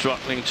opinion,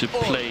 struggling to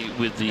play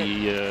with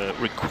the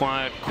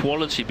required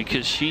quality,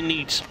 because she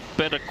needs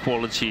better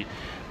quality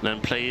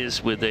than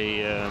players with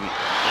a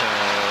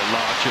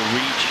larger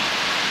reach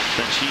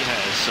than she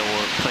has,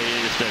 or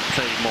players that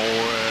play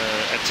more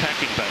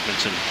attacking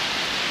badminton.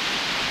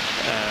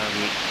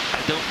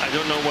 I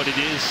don't know what it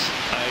is.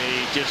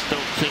 I just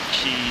don't think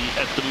she,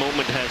 at the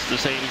moment, has the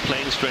same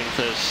playing strength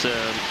as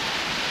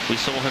we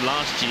saw her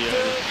last year.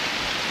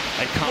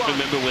 I can't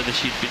remember whether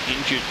she'd been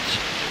injured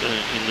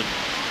in the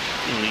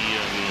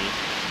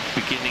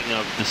beginning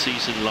of the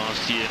season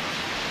last year.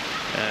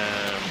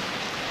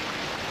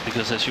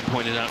 Because as you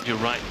pointed out, you're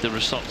right, the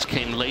results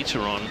came later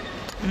on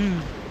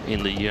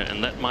in the year,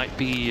 and that might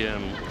be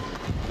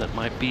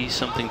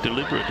something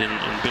deliberate in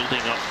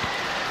building up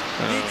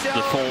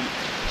the form.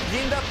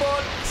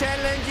 Jindapol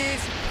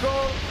challenges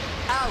go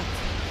out.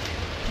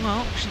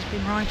 Well, she's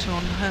been right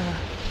on her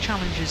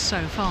challenges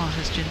so far,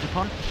 has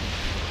Jindapol.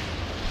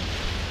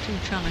 2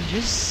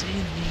 challenges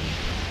in the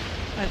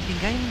opening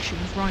game. She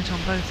was right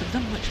on both of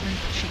them, which meant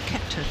she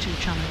kept her 2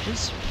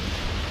 challenges.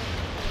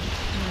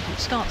 And it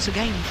starts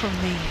again from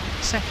the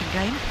second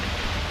game.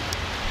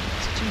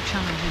 It's 2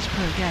 challenges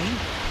per game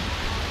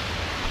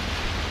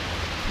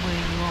where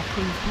you are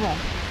proved wrong.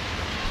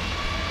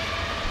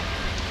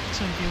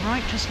 So if you're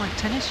right, just like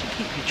tennis, you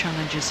keep your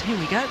challenges. Here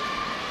we go.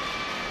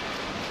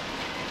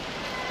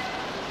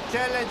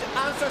 Challenge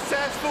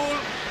unsuccessful.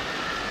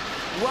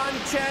 1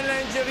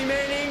 challenge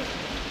remaining.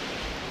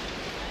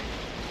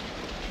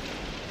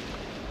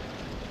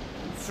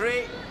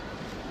 3,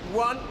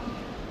 1.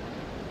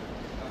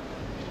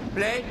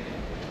 Play.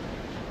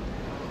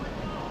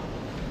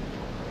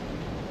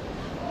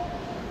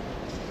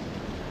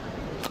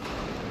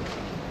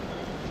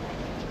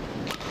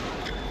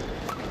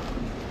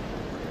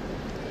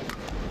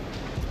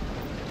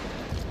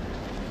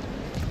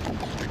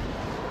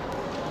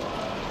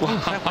 Oh,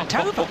 that went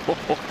over.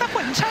 That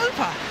went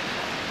over.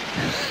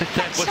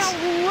 That's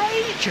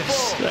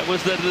outrageous. That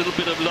was that little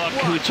bit of luck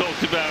we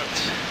talked about.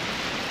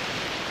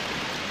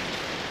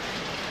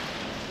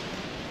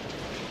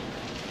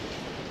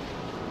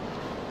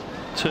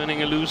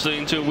 Turning a loser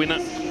into a winner.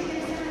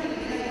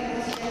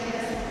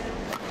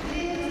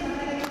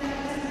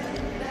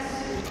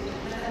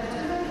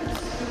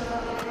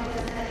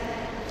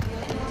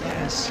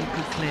 Yes,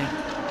 super clear.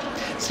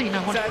 See,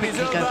 I want to quickly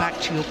go back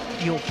to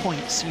your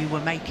points you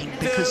were making,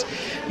 because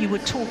you were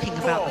talking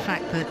about the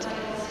fact that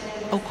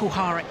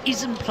Okuhara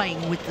isn't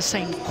playing with the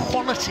same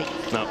quality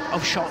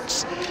of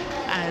shots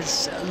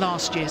as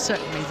last year,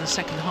 certainly the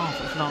second half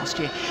of last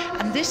year.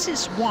 And this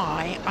is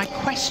why I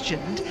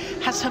questioned,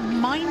 has her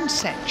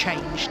mindset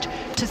changed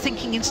to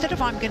thinking, instead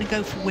of I'm going to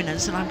go for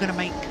winners and I'm going to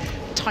make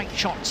tight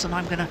shots and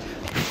I'm going to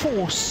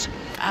force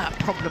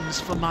problems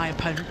for my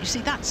opponent. You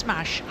see, that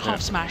smash,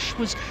 half smash,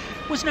 was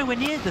nowhere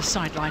near the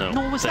sideline,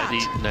 nor was that.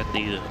 That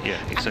neither,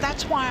 yeah, exactly. And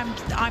that's why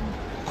I'm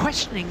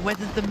questioning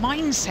whether the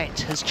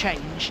mindset has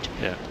changed.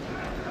 Yeah.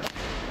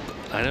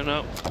 I don't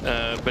know,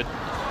 but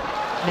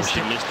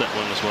she missed that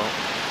one as well.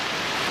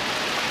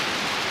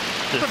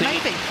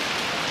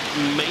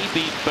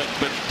 Maybe, but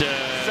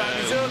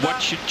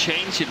what should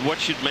change it? What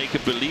should make her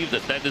believe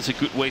that that is a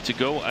good way to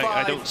go?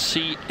 I don't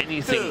see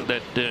anything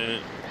that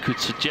could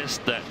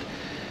suggest that.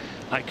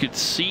 I could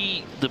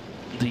see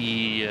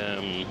the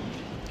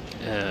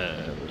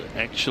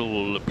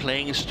actual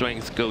playing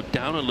strength go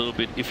down a little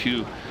bit if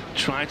you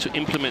try to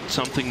implement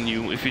something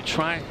new. If you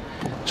try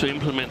to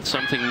implement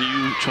something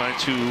new, try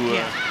to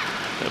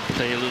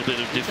play a little bit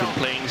of different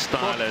playing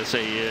style as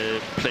a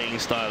playing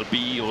style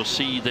B or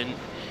C, then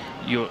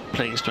your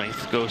playing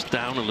strength goes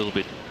down a little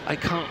bit. I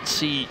can't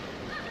see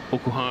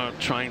Okuhara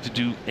trying to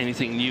do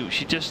anything new.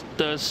 She just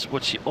does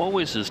what she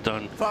always has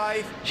done.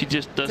 She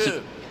just does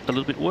it a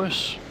little bit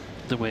worse,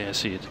 the way I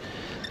see it.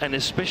 And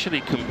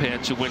especially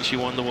compared to when she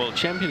won the World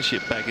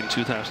Championship back in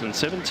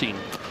 2017,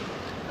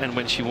 and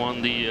when she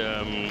won the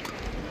year-end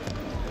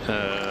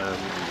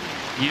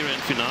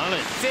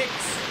finale.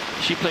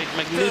 She played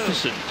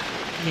magnificent.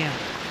 Yeah.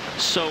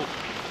 So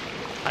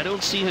I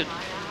don't see her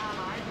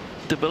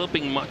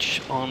developing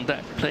much on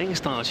that playing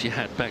style she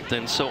had back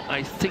then. So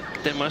I think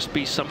there must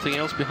be something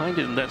else behind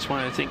it, and that's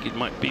why I think it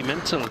might be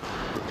mental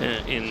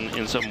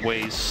in some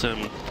ways.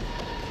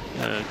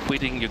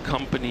 Quitting your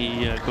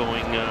company,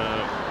 going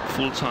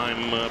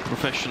full-time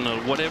professional,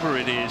 whatever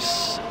it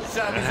is.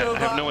 I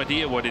have no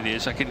idea what it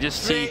is. I can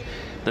just see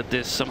that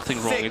there's something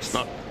wrong. It's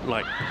not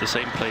like the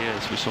same player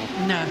as we saw.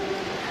 No,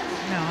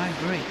 I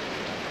agree.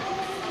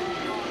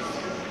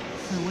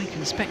 Well, we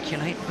can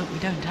speculate, but we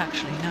don't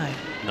actually know.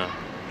 No.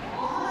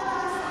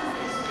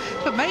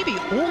 But maybe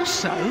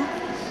also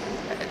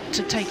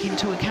to take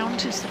into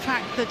account is the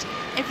fact that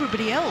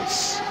everybody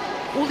else,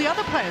 all the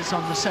other players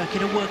on the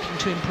circuit, are working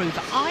to improve.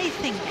 I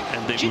think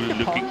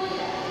Jindapol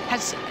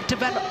has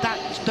developed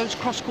those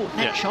cross-court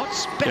net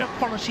shots, better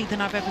quality than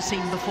I've ever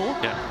seen before.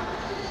 Yeah,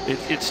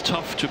 it's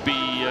tough to be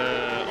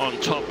on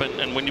top,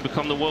 and when you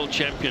become the world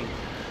champion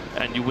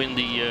and you win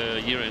the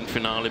year-end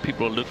finale,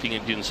 people are looking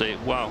at you and say,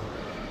 wow,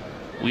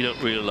 we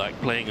don't really like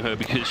playing her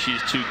because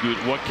she's too good.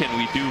 What can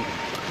we do?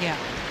 Yeah.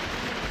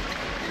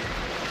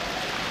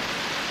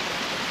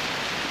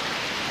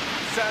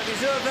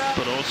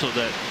 But also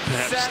that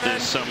perhaps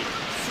there's some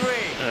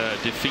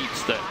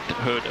defeats that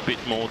hurt a bit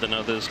more than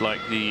others,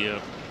 like the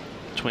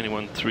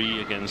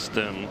 21-3 against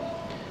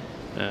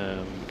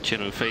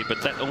Chen Fei,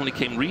 but that only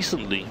came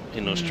recently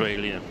in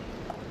Australia.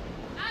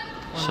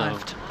 Well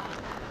left.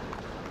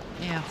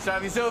 Yeah.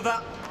 Service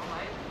over.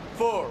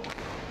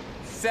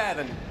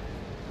 4-7.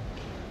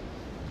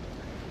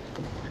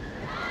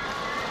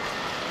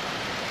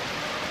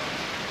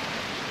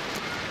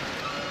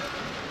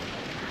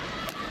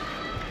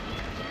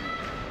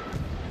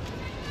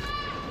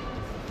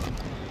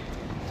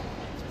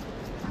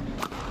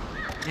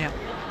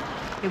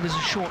 It was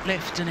a short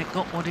lift and it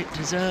got what it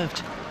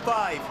deserved.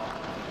 5,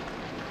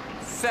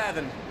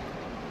 7.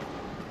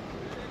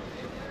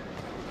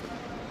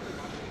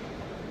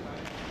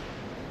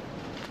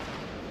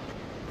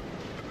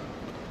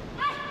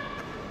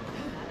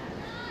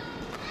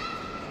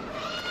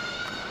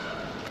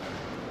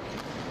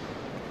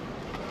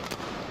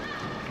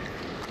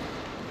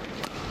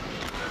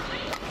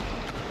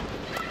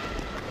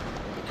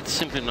 It's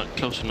simply not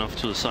close enough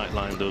to the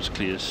sideline, those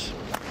clears.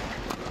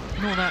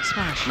 Nor that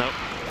smash. No.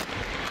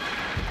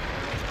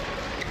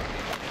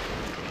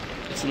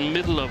 It's in the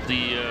middle of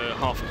the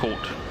half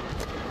court.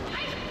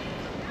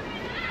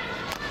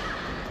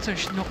 So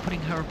she's not putting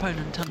her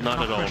opponent under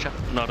Not at all. pressure.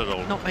 Not at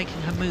all. Not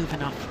making her move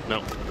enough.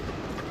 No.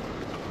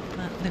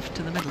 That lift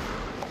to the middle.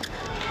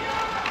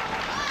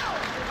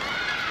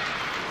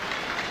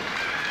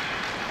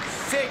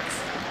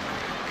 6,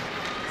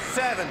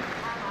 7.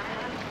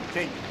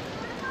 Change.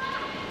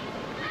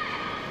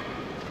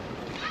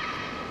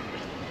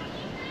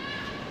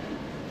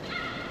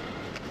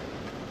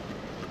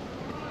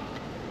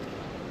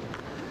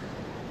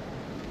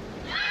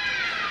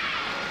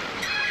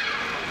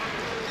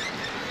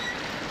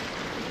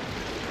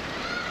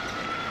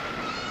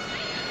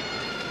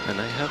 And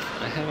I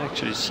have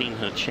actually seen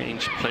her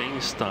change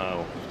playing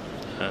style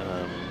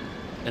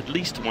at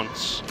least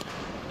once.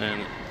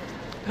 And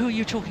Who are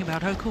you talking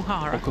about?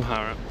 Okuhara?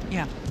 Okuhara.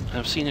 Yeah.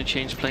 I've seen her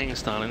change playing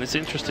style, and it's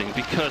interesting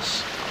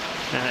because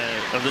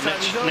of the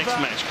next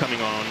match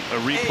coming on, a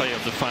replay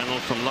of the final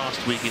from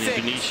last week in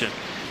Indonesia,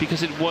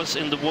 because it was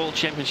in the World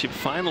Championship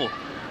final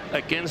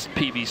against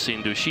PV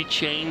Sindhu. She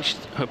changed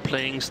her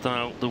playing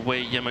style the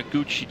way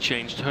Yamaguchi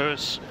changed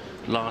hers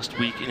last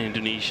week in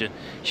Indonesia.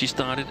 She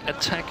started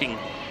attacking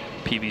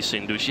PV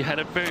Sindhu. She had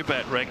a very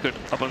bad record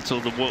up until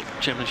the World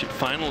Championship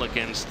final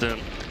against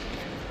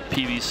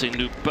PV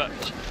Sindhu, but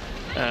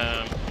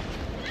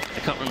I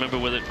can't remember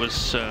whether it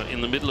was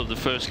in the middle of the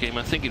first game.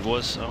 I think it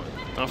was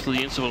after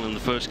the interval in the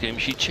first game.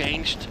 She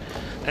changed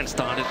and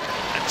started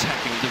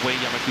attacking the way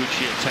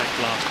Yamaguchi attacked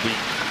last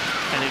week,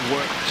 and it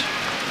worked.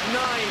 9.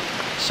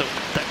 So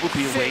that would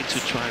be a way to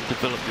try and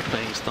develop your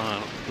playing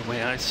style, the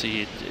way I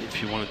see it,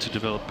 if you wanted to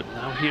develop it.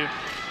 Now here,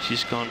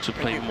 she's gone to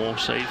play more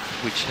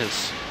safe, which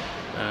has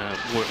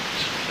worked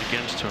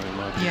against her, in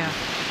my opinion. Yeah.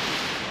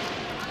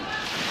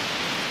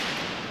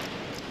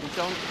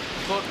 Nitchaon,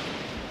 good.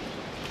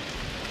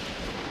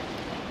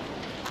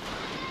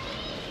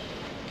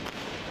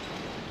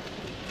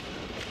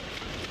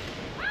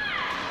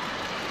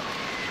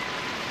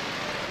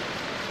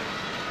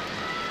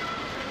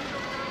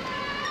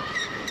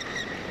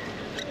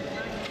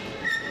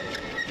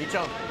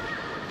 Nitchaon.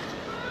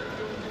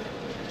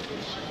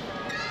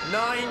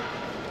 9,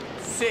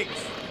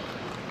 6.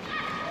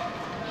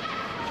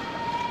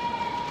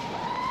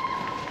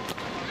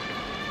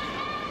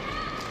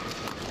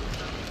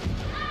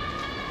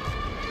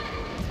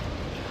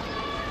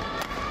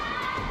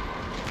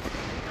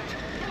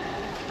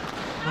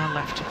 Well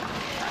left.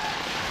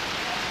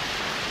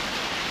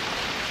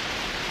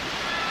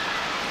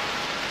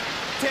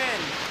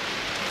 10,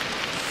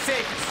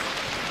 6.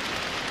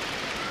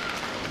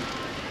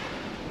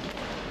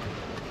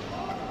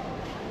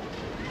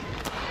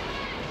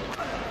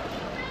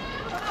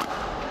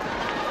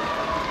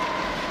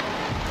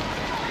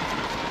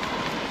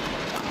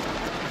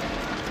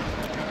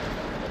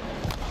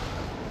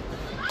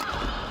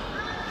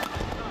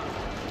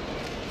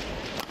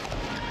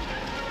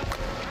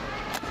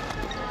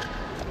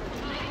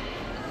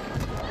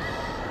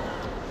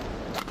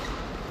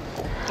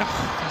 Oh,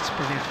 that's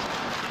brilliant.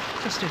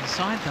 Just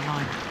inside the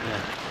line.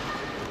 Yeah.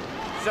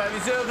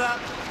 Service over.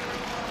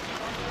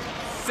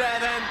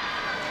 7,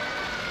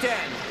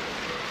 10.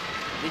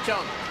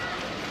 Nitchaon.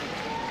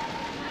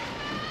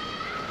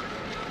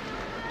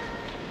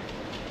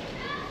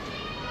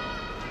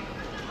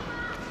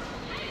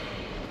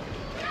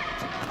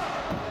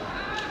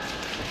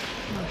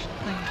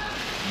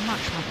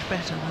 Much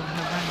better than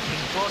her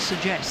ranking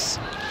suggests.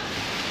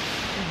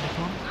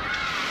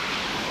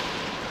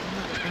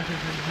 Much better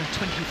than her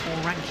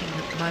 24 ranking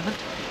at the moment.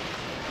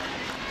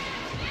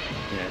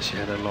 Yeah, she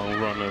had a long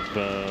run of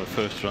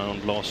first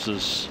round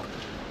losses.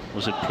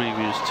 Was it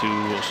previous to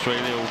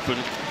Australia Open?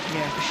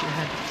 Yeah, but she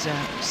had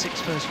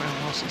 6 first round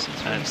losses and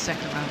 3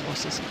 second round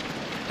losses.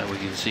 And we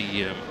can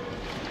see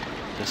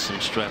there's some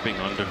strapping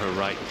under her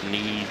right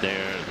knee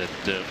there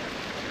that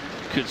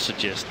could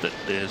suggest that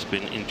there's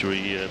been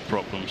injury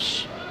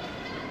problems.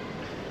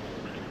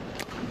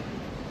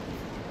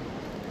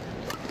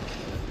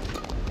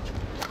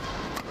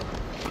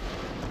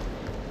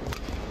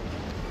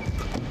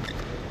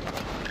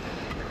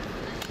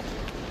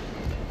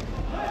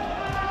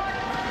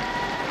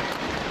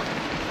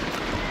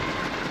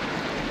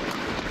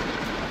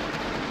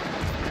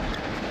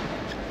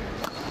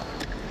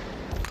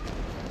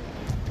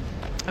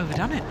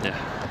 Overdone it. Yeah.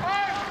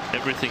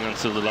 Everything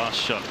until the last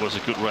shot was a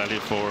good rally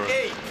for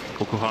 8,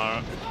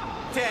 Okuhara.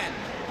 10.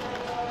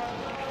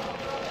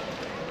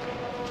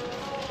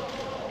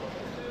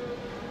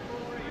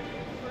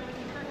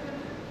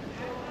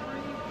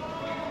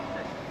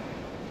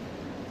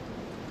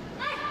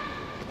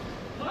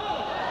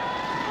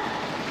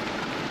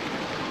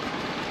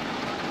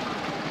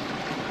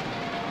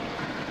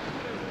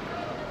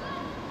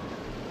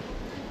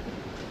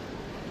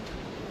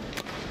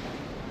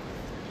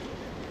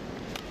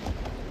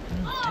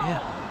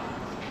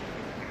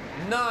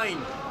 9,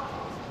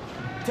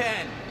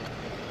 10.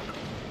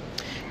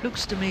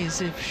 Looks to me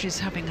as if she's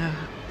having a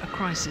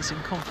crisis in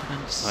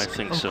confidence. I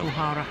think so.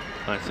 Okuhara.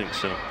 I think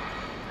so.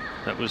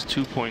 That was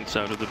 2 points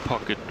out of the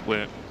pocket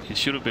where it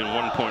should have been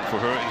 1 point for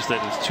her.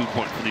 Instead, it's 2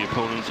 points for the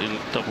opponent in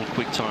double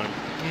quick time.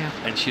 Yeah.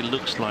 And she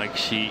looks like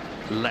she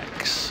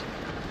lacks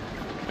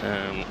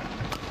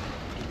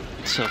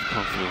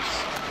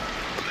self-confidence.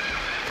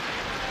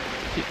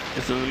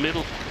 It's in the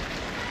middle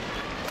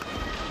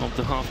of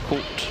the half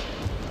court.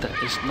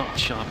 That is not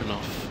sharp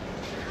enough.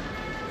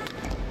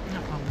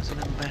 That one was a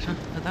little better,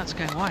 but that's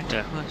going wide.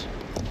 Yeah. But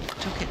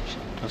took it.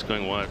 That's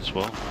going wide as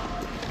well.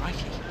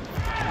 Crikey.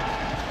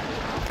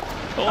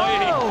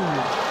 Oh!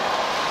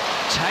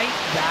 Take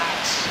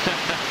that.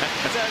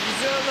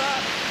 Service over.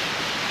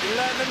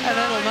 11, A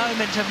little 9.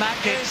 moment of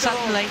magic. Eight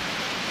Suddenly,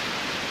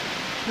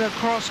 the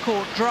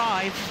cross-court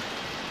drive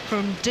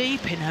from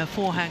deep in her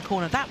forehand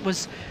corner. That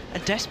was a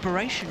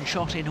desperation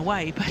shot in a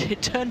way, but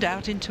it turned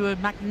out into a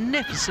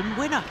magnificent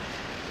winner.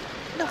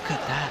 Look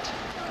at that.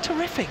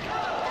 Terrific.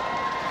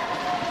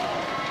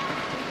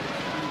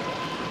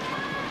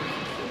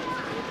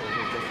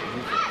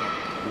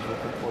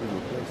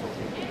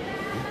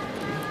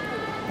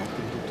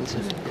 It's a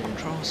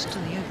contrast to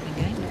the opening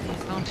game. The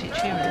advantage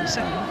here in the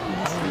second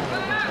with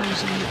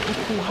Nozomi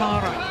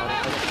OKUHARA.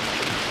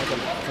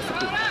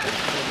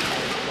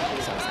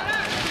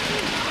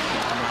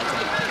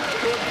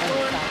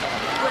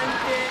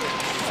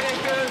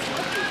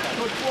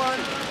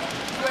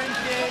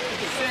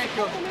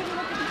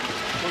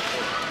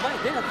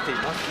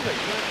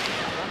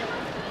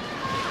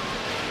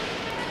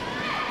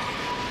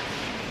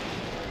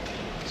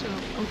 So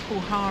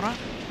OKUHARA.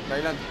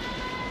 Thailand.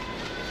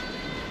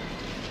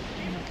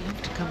 I'd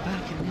love to come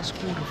back in this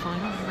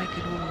quarter-final and make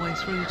it all the way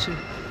through to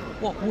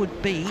what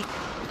would be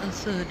a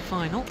third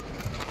final.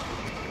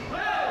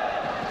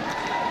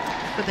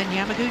 But then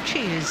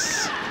Yamaguchi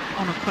is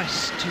on a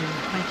quest to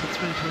make it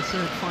through to a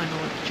third final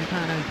at the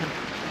Japan Open.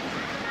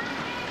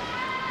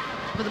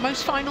 But the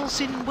most finals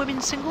in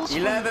women's singles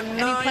from 11,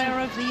 any 9. player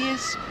over the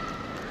years.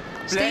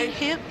 Steve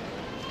here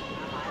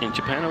In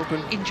Japan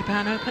Open? in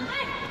Japan Open.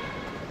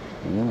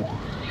 Ooh.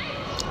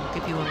 I'll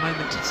give you a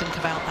moment to think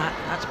about that.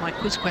 That's my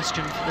quiz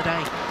question for the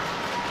day.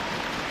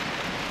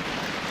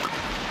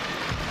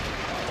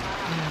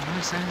 Yeah,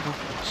 nice angle.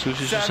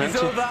 Sushi Service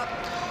Susanti? over.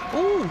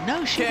 Oh,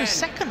 no, she 10. was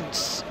second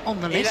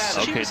on the list.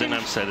 11. She Okay, was then in-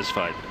 I'm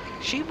satisfied.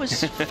 She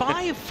was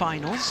 5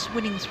 finals,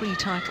 winning 3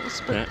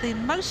 titles, but Yeah. the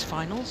most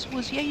finals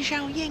was Ye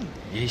Xiaoying.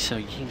 Ye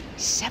Xiaoying.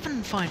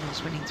 7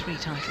 finals, winning 3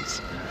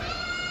 titles.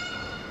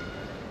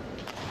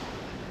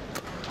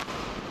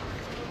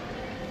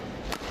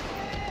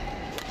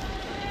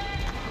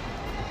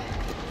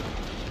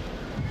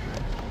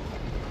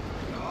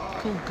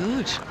 Oh,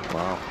 good.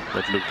 Wow,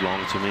 that looked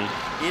long to me.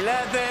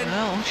 11.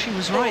 Well, she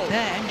was right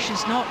there, and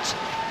she's not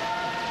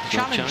It's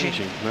not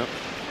challenging. No.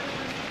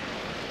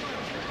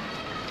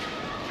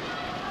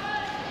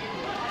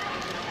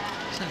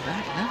 So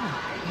bad, never.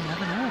 You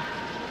never know.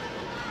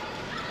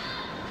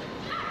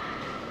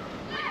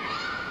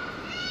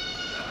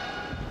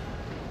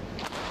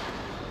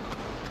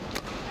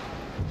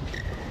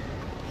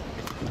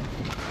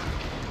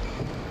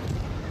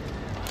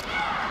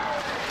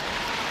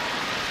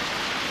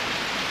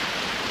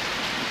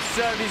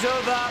 Service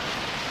over.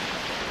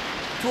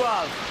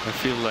 12. I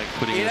feel like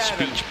putting 11. a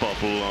speech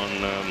bubble on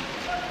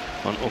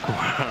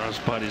Okuhara's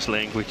body's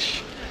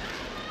language.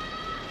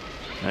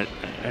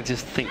 I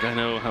just think I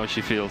know how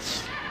she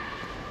feels.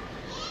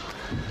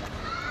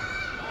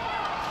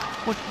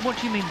 What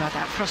do you mean by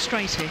that?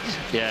 Frustrated?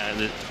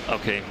 Yeah,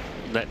 okay,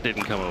 that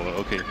didn't come over.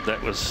 Okay,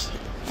 that was,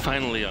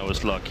 finally I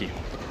was lucky.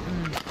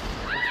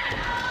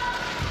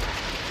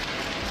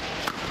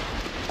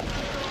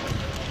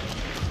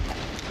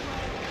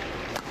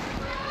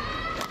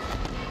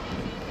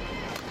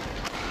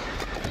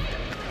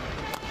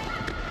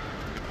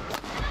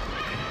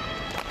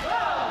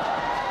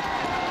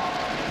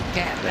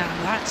 Now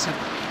that's a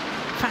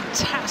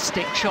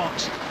fantastic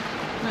shot.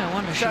 No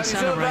wonder she Shot is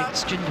over.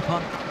 celebrates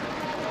Jindapol.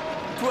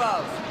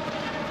 12.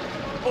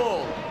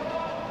 All.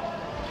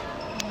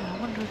 I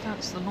wonder if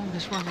that's the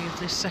longest running of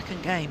this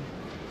second game.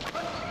 I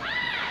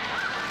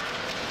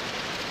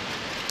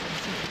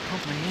think it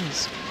probably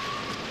is.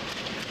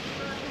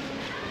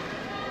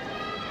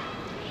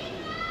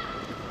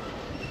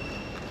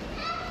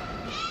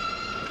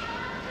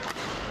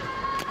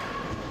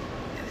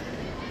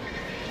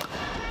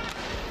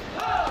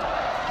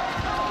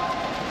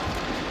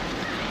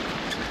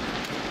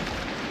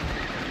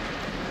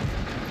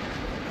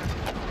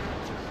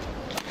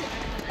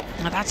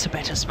 Now that's a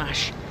better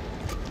smash.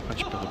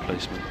 Much better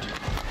placement.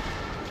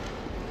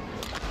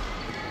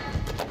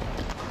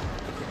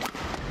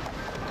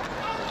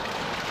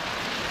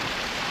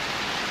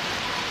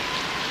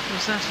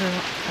 Was that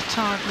a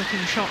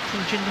tired-looking shot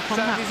from Jindapol,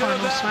 that Service final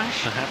over.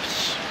 smash?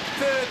 Perhaps.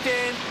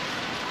 13.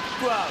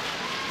 12.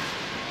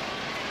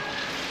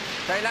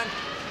 Thailand.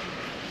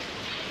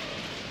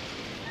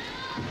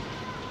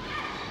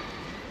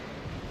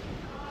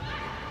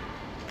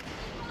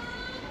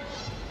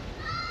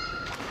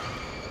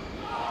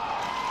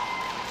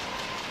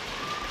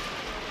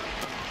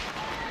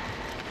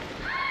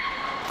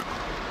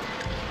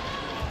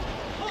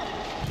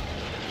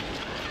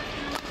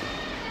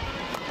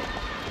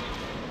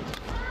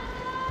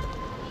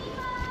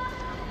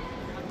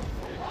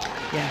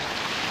 Yeah,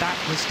 that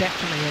was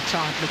definitely a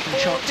tired-looking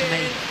shot to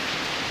me.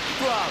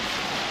 12.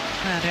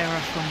 Bad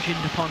error from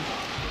Jindapol.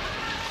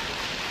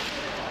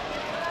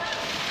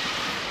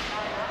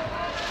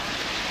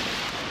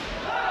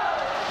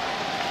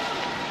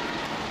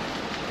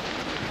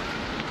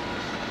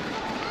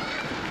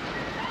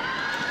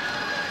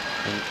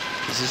 And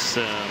this is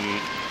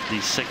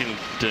the second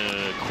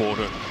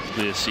quarter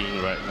we're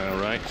seeing right now,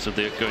 right? So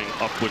they're going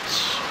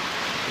upwards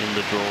in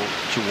the draw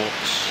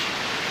towards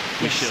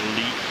Michelle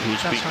Lee,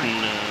 who's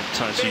beaten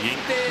Tai Tzu Ying.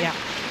 Yeah.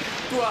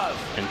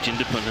 12. And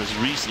Jindapol has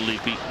recently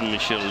beaten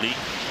Michelle Lee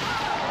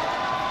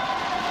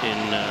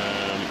in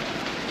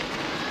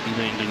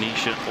either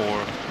Indonesia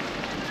or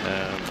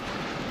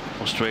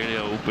Australia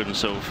Open.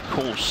 So of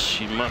course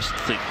she must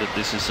think that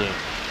this is a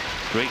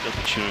great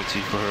opportunity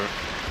for her.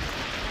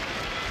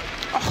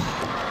 Oh.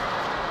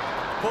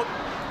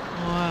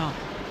 Wow.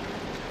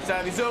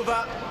 Service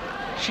over.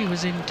 She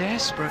was in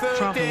desperate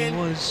trouble,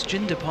 was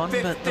Jindapol,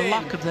 but the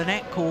luck of the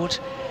net cord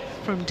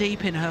from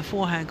deep in her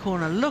forehand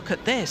corner. Look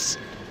at this.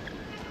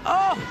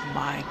 Oh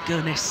my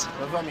goodness.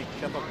 Nozomi,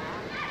 careful.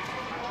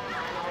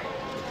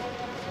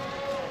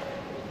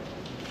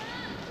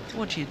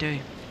 What do you do?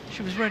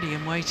 She was ready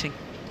and waiting.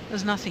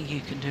 There's nothing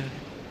you can do.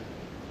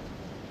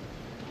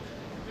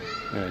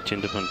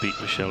 Jindapol beat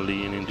Michelle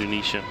Lee in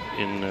Indonesia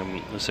in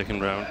the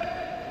second round.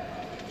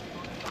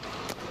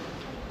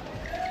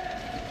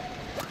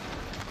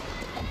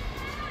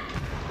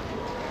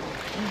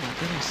 Oh my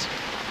goodness.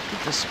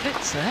 With the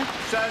splits there.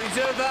 Service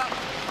over.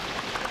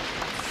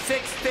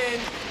 16,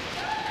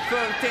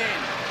 13.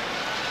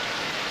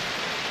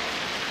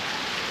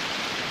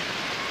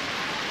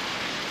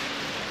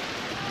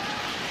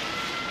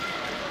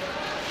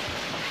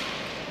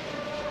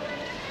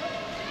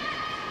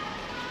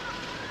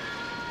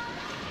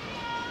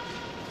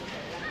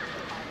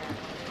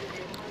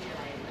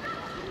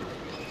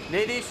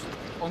 Ladies,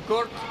 on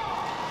court.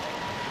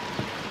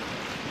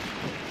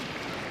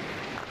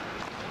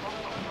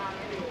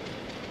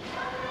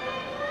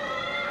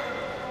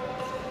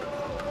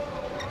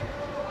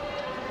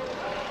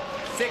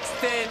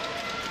 Sixteen,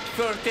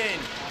 13.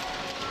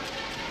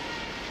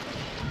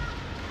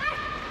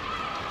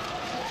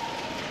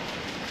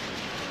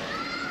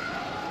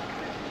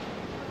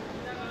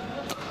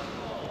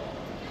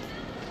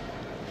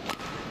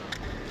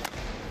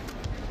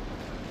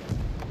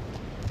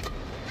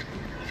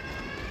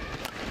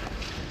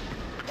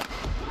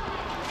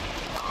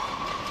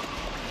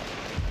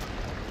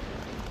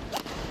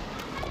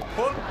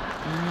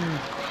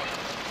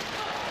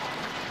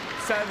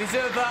 Service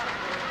over.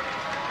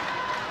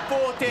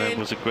 14. That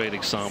was a great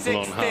example 16.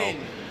 on how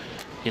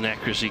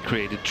inaccuracy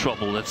created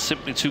trouble. That's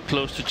simply too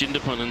close to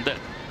Jindapol, and that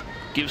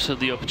gives her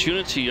the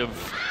opportunity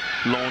of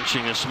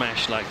launching a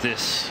smash like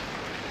this.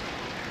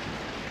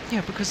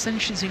 Yeah, because then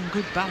she's in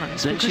good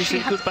balance. Then she's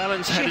in good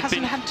balance. She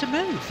hasn't had to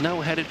move. No,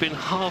 had it been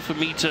half a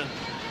meter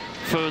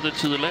further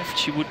to the left,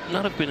 she would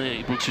not have been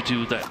able to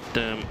do that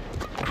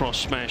cross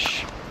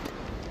smash.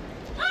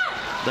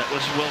 That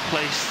was well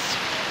placed.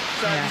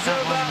 Yeah,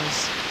 that one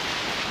was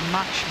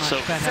much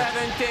better.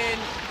 17,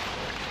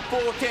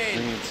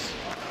 14.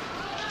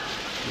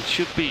 It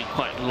should be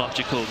quite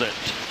logical that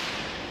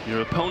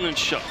your opponent's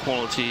shot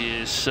quality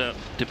is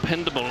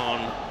dependable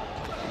on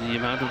the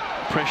amount of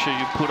pressure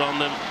you put on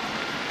them.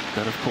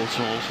 That of course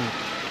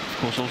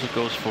also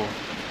goes for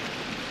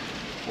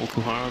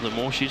Okuhara. The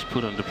more she's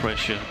put under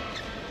pressure,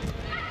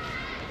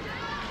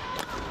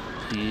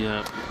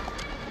 the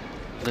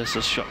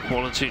lesser shot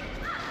quality.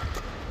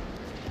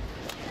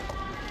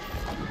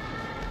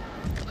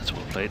 That's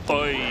well played.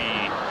 Oi!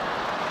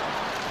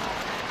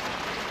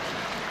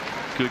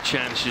 Good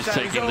chance she's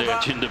taking there,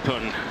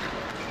 Jindapol.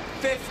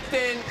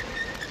 15,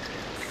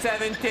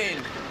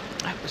 17.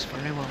 That was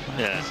very well played,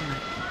 Yeah. wasn't it?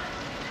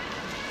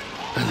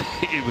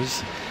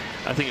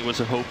 I think it was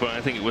a hoper. I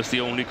think it was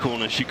the only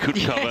corner she could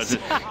cover. Yes.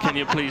 Can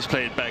you please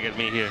play it back at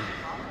me here?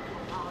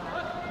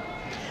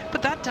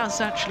 But that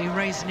does actually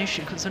raise an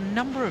issue, because a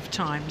number of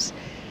times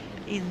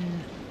in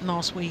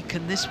last week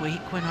and this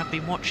week when I've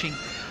been watching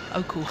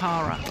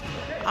Okuhara,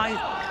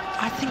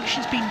 I think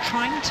she's been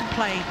trying to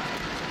play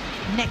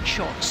net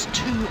shots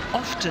too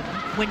often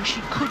when she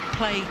could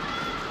play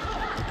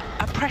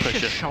a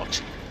pressure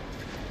shot.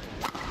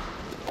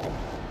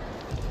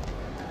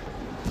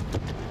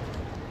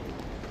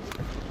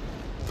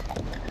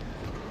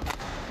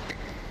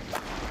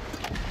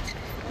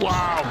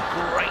 Wow,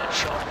 great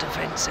shot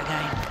defense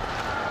again.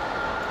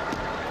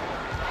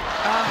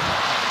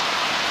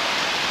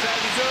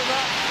 Service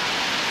over.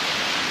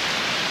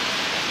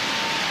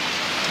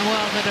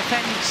 Well, the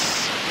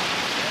defense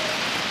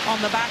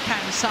on the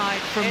backhand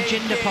side from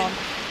 18, Jindapol,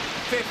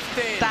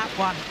 15. that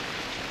one,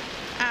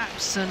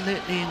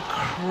 absolutely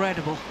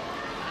incredible.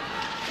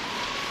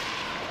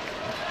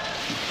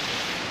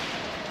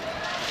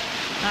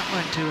 That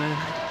won't do a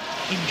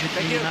injured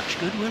knee much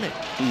good, will it?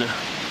 No.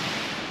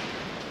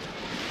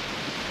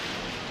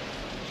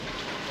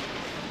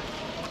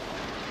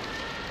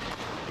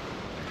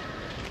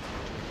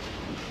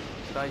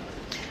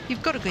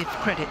 You've got to give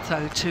credit,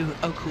 though, to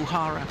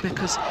Okuhara,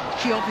 because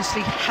she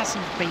obviously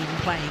hasn't been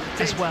playing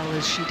as well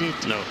as she did.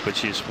 No, but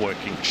she's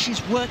working.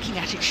 She's working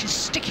at it. She's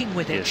sticking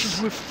with it. Yes. She's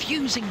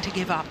refusing to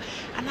give up.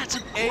 And that's a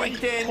great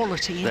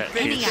quality in That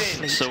any is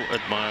athlete. so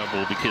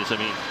admirable, because, I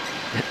mean,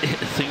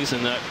 things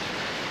are not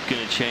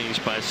going to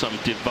change by some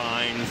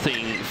divine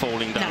thing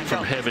falling down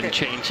from heaven,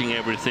 changing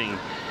everything.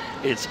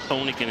 It's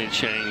only going to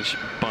change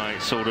by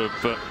sort of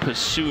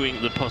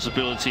pursuing the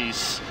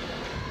possibilities.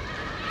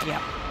 Yeah,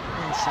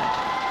 well said.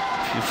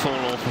 If you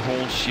fall off a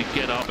horse, you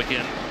get up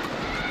again.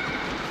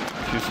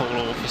 If you fall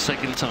off a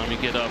second time, you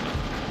get up.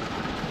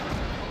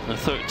 And a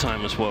third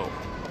time as well.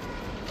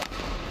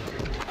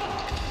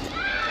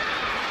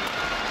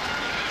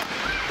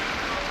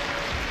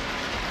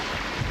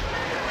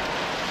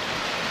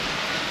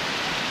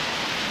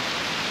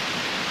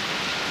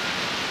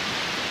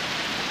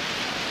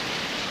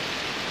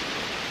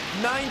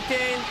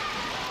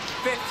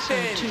 So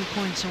 2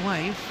 points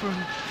away from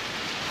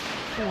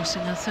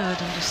forcing a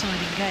third and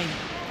deciding game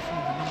for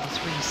the number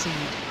 3 seed,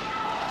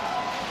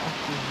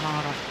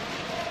 Okuhara.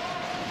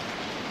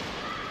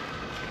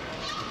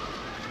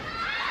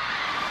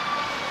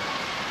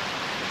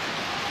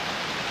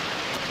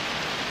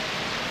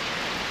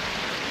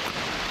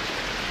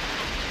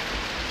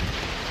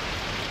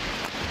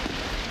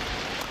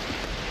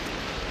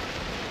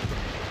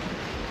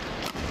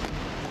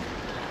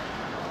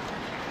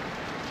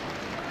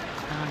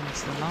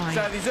 Finds the line.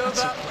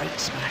 That's a great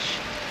smash.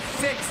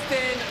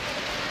 16-19.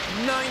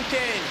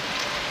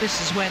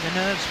 This is where the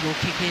nerves will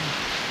kick in,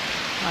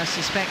 I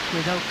suspect,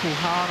 with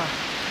Okuhara.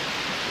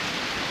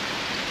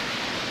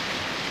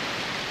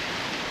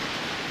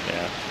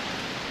 Yeah.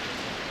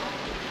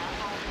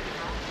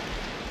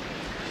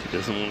 She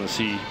doesn't want to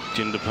see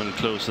Jindapol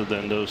closer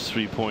than those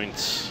 3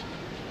 points.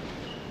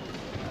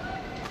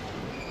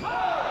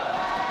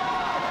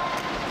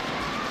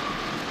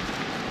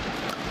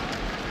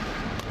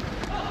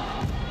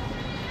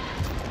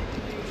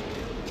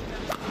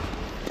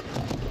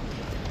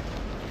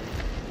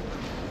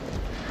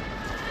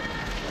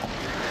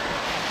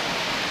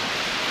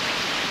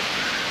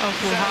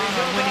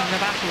 Okuhara winning the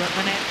battle at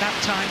the net that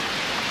time.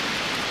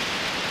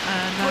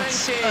 And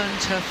that's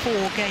earned her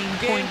 4 game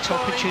point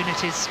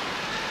opportunities.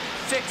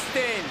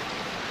 16.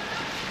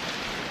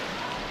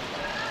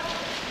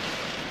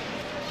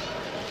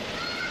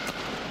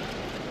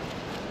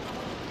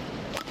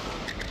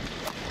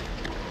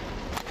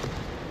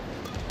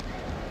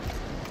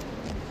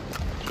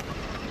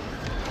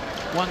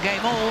 One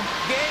game all.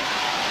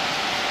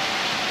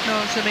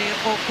 Nozomi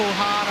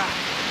Okuhara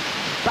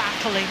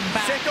battling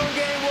back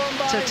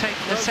to take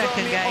the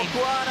second game.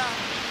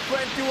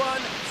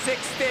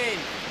 21-16.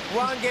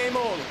 One game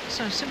all.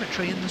 So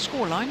symmetry in the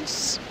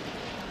scorelines.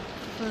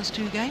 First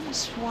 2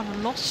 games, won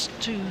and lost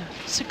to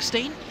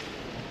 16.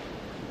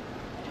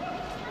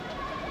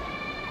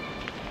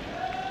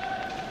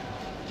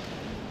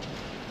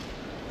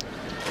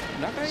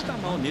 長い球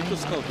をネット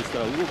スカウトした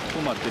ら動き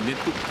止まってネッ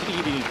トギ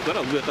リギリに行くか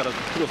ら上から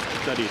クロス切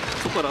ったり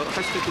そこから走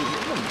ってくる流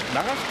し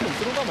ても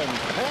そのままに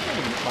早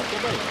めに待って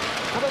ばいい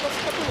体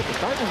使ってると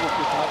誰の動き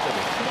を止まったり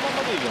そのま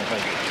までいいような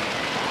感じ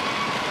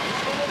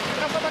その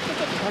高さだけち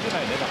ょっと足り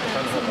ないねなんか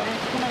体が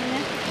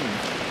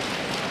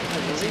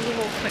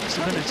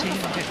Flexibility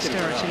and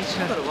dexterity to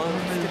remove,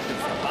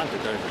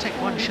 take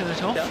one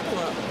shirt off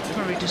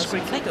very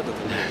discreetly. 高さ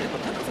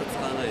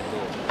使わないと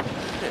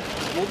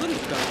戻る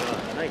時間が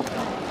ないか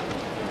ら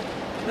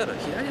だから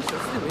左足出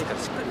すでもいいから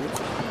しっかり打つ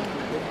あ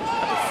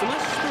とスマッ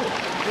シュと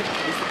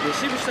レ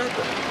シーブした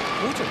後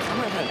もうちょっと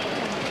構えないの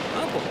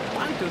こう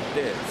バンって打っ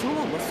てその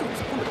まままっすぐ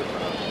突っ込んでくるか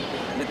ら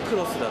でク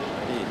ロスだった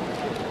り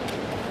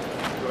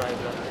ドライ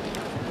ブだったり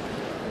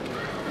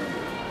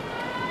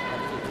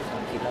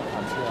คิดแล้วคว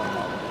ามเชื่อของเร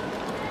า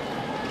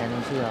แค่ต้อ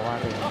งเชื่อว่า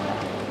ตัวเองทำได้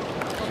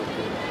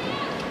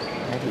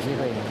ในที่ที่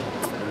ตัวเอง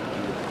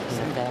ที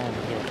ละแต้ม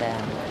ทีละแต้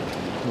ม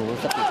หนู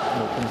สปีดห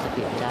นูคุมส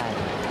ปีดได้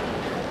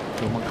ห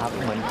นูบังคับ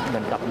เหมื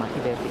อนกลับมา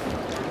ที่เบสิก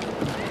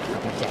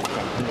แจก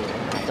ที่เลย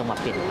จังหวะ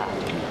เปลี่ยนผ่าน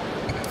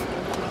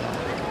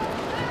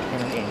แค่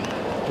นั้นเอง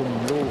คุม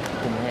ลูก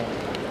คุม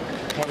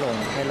แค่ลง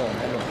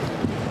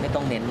ไม่ต้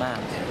องเน้นมาก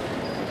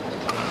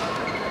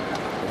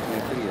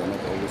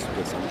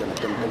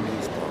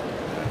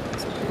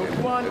 1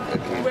 20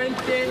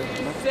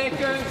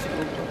 seconds.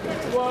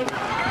 1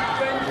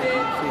 20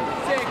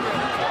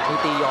 seconds. มี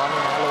ตีย้อนเล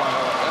ยนะระวัง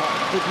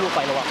ลูกไป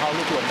ระวังเข้า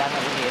ลูกหลวงด้าน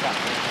นั้นลูกนี้อ่ะ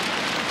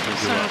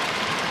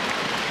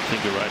I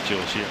think you're right,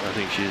 Joe. I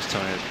think she is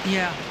tired.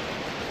 Yeah,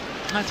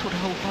 I thought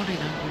her whole body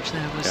language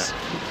there looked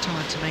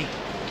tired to me.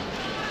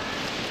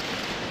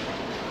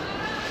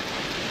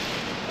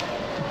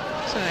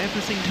 So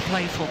everything to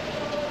play for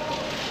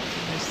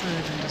in this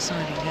third and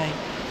deciding game.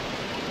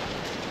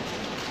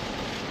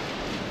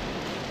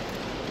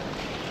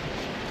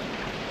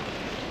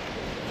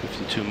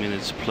 Two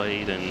minutes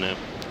played, and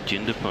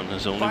Jindapol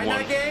has only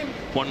won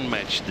one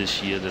match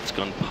this year that's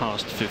gone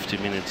past 50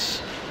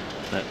 minutes.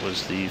 That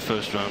was the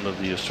first round of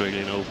the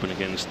Australian Open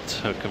against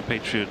her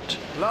compatriot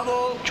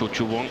Cho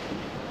Chu Wong.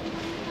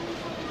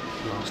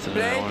 Lasted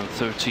an hour and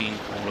 13.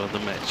 All other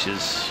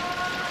matches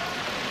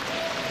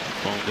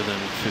longer than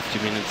 50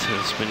 minutes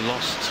has been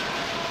lost.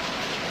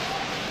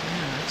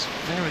 Yeah, that's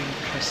very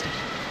interesting.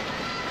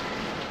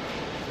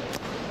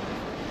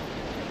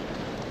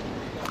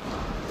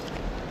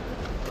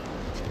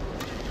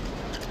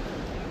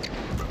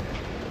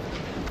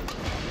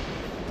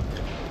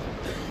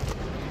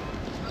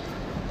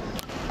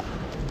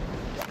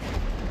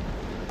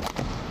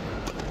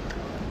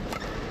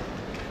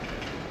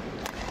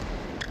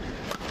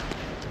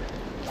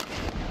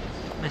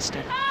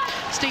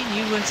 Steen,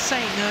 you were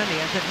saying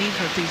earlier that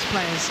neither of these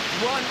players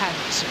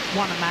had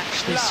won a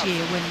match this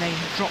year when they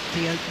dropped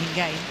the opening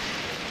game.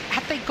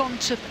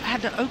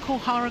 Had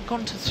Okuhara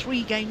gone to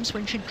 3 games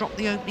when she dropped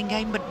the opening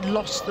game but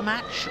lost the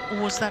match, or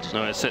was that?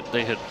 No, I said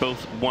they had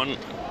both won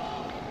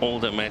all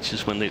their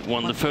matches when they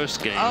won the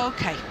first game. Oh,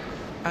 okay.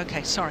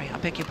 Okay, sorry, I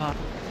beg your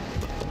pardon.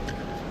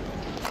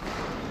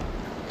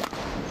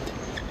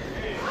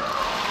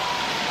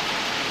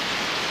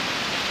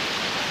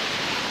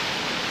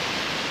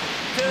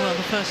 Well,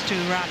 the first 2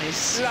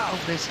 rallies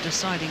of this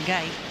deciding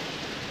game.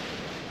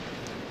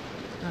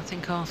 I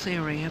think our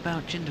theory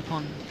about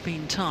Jindapol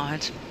being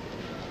tired,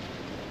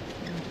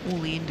 all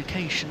the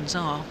indications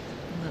are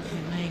that we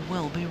may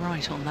well be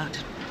right on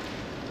that.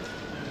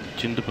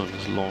 Jindapol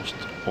has lost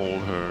all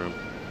her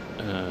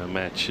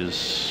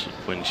matches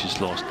when she's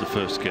lost the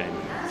first game,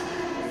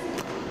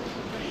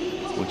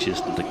 which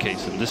isn't the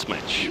case in this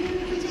match.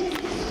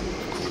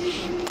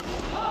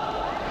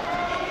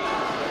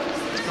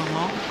 It's gone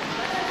long.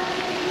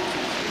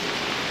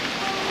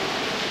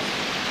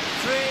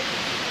 3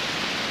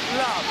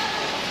 love.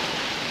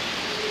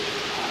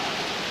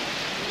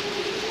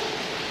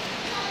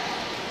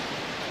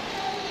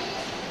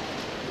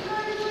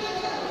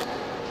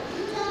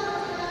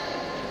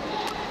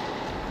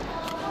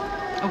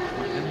 Oh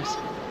my goodness.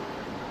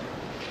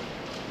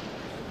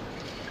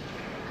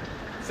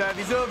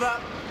 Service over.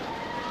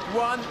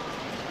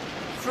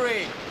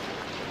 1-3.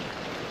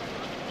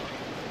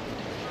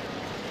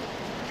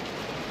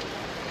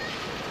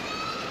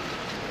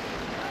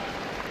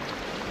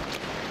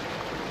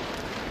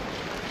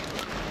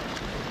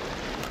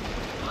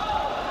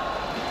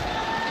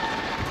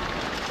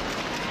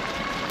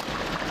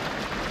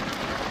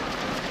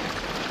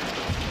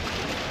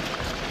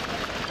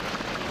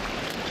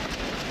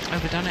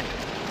 Overdone it.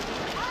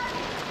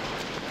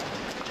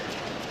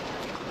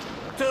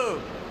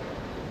 2,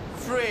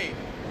 3.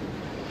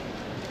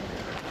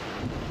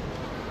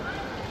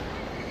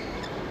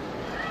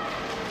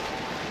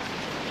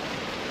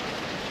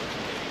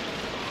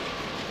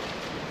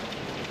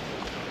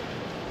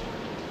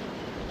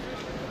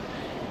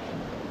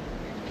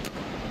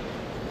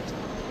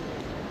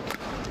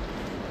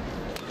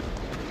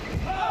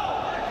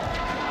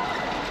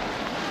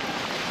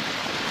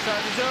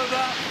 Service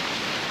over.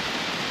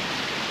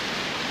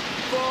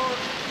 4-2.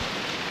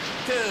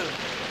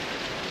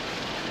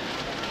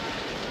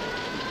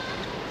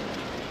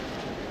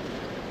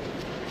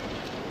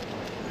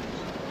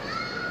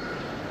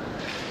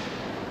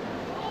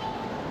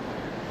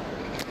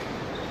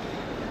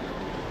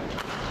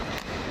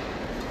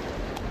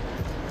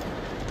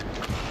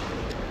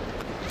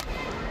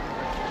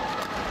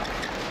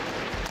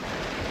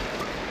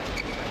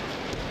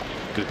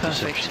 Good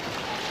perception.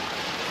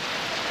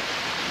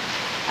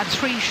 And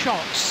 3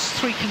 shots,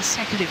 3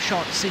 consecutive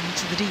shots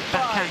into the deep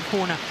backhand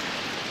corner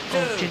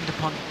of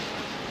Jindapol.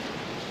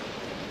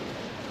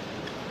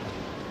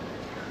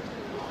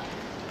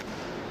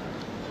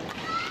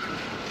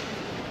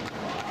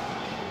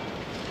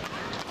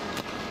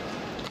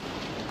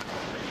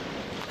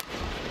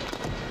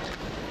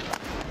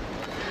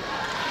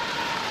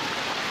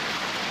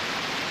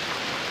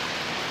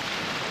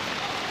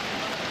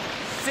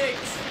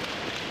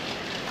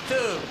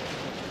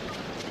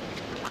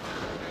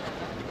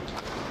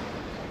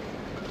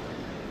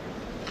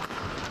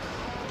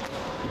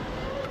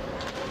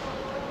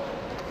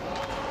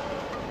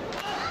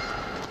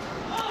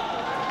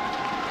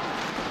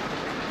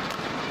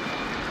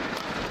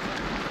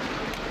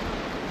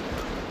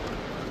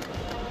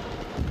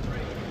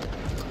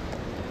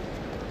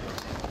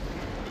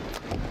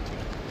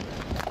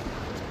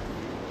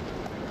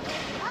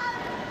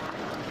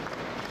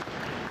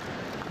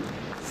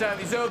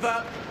 Service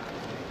over.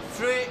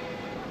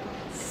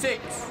 3-6.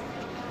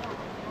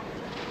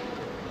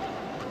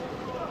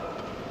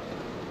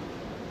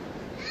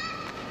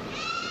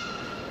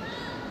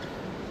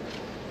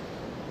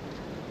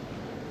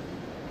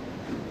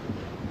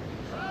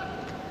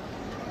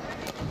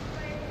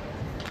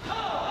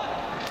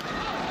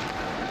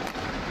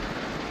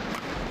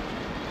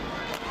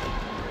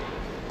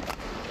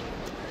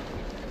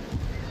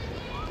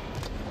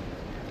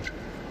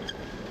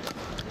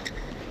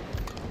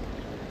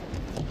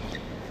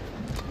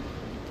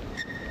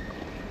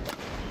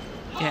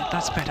 Yeah,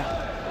 that's better.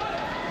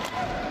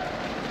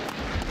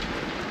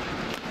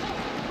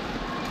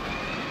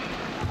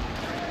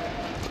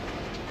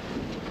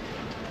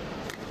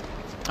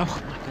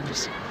 Oh my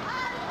goodness.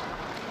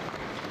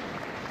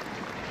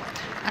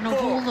 And of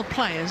all the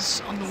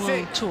players on the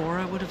World Tour,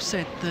 I would have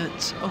said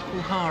that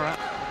Okuhara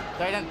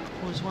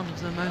was one of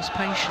the most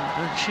patient,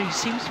 but she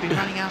seems to be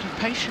running out of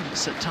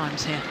patience at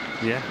times here.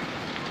 Yeah.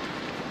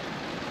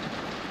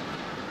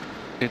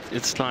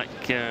 It's like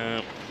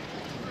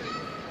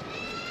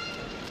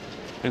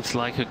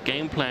her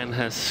game plan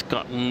has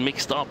gotten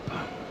mixed up.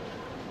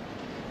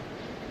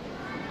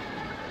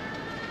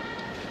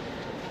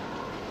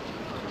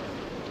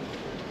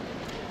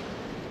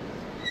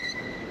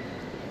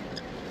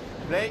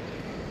 Play.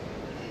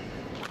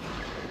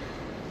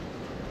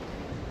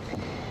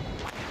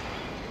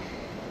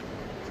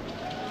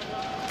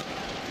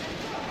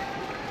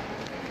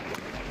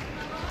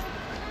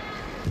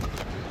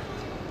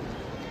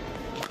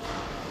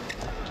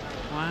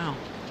 Wow.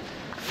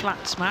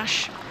 Flat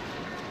smash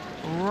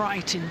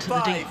right into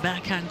the deep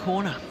backhand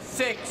corner.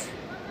 6.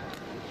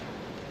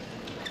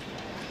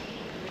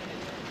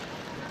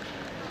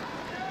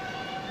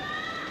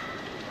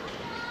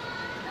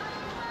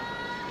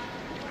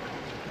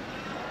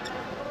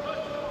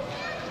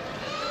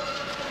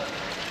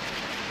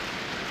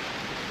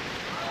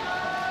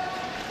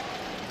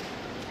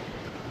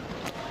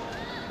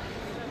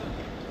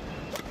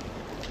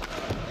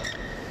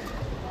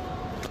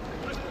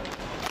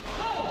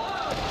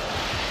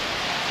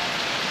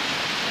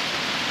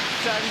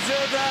 Service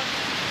over.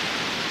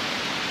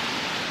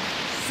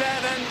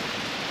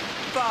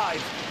 7-5.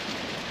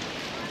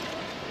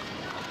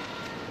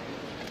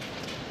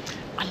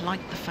 I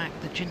like the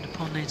fact that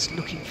Jindapol is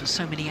looking for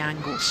so many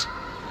angles.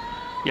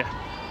 Yeah.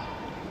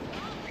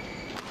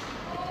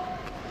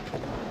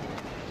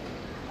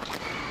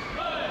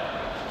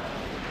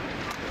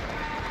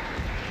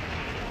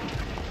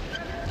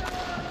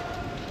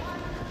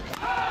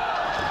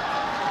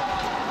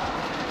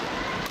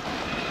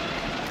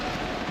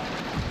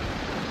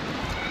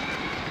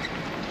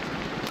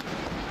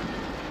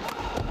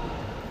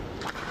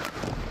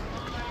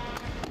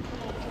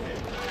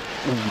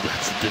 Ooh,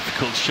 that's a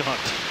difficult shot.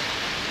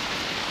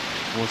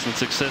 Wasn't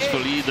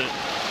successful either. 5.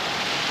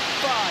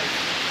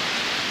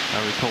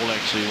 I recall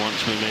actually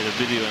once we made a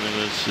video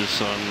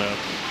analysis on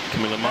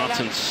Camilla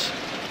Martin's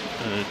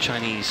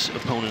Chinese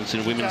opponents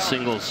in women's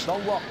singles,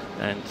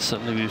 and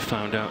suddenly we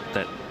found out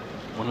that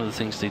one of the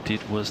things they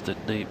did was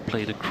that they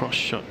played a cross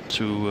shot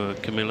to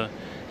Camilla,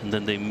 and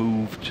then they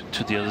moved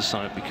to the other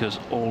side because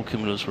all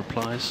Camilla's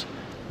replies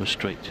were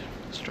straight.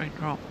 Straight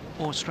drop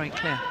or straight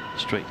clear.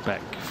 Straight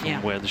back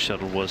from where the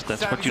shuttle was.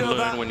 That's what you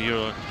learn when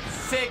you're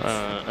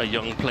a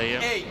young player.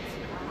 8.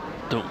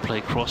 Don't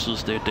play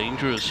crosses, they're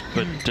dangerous.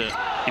 But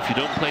if you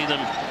don't play them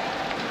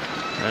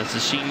as a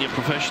senior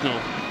professional,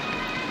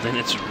 then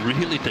it's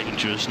really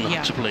dangerous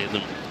not to play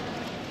them.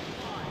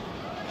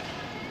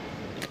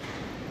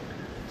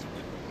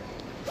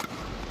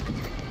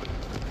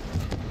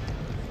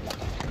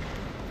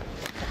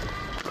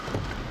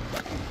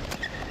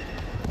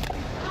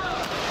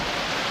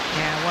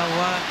 Yeah, well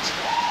worked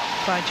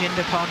by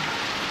Jindapol.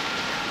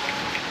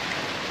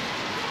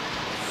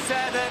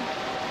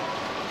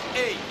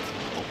 7-8.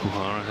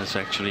 Okuhara has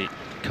actually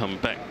come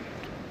back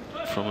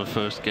from a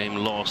first game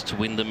loss to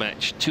win the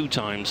match 2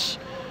 times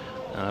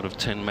out of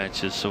 10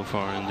 matches so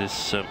far in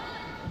this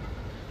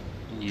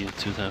year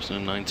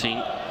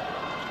 2019.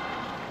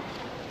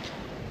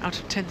 Out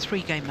of 10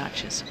 3-game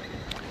matches.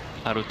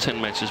 Out of 10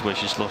 matches where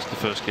she's lost the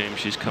first game,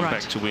 she's come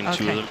back to win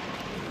 2 of them.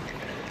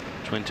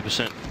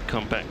 20%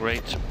 comeback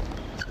rate.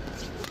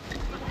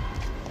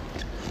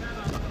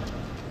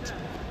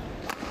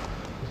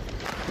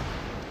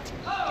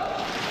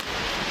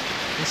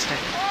 Mistake.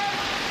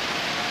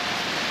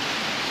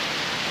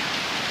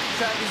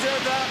 Service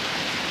over.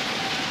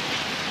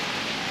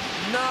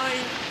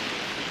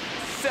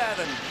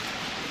 9-7.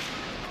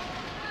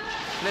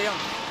 Leon.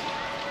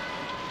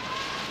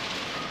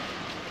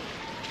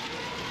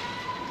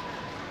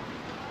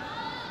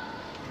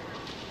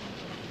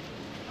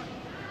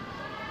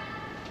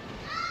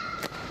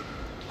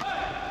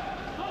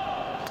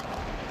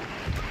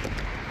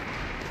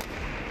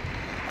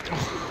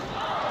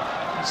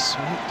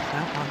 Sweet,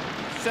 that one.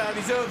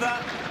 Service over.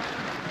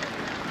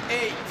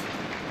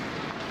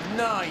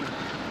 8-9.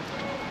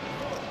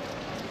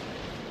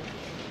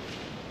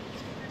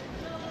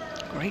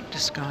 Great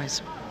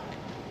disguise.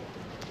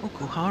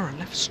 Okuhara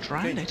left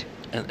stranded.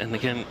 And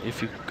again,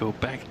 if you go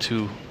back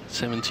to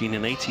 17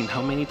 and 18,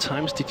 how many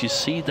times did you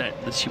see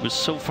that she was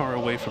so far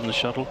away from the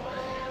shuttle?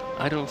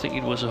 I don't think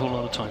it was a whole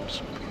lot of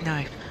times.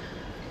 No.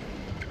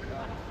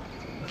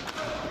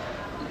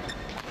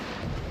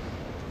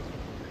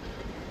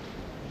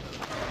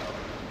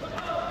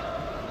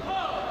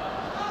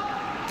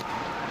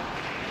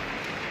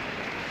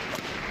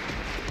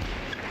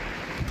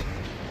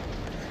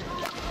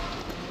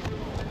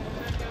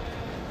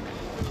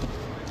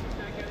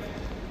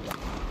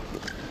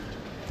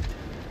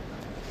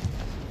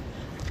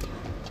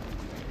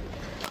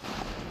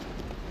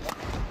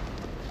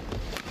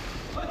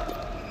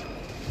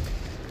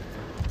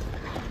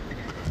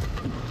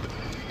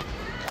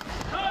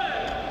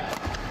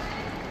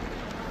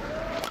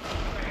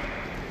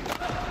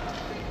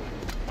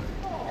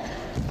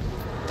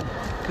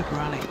 Good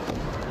rally.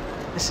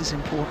 This is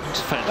important.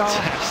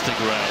 Fantastic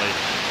rally.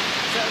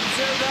 Service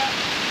over.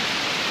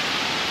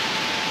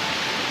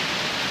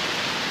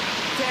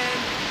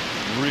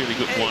 really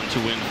good one to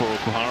win for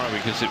Okuhara,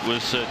 because it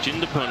was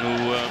Jindapol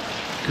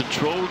who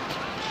controlled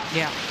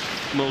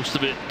most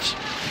of it.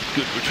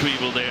 Good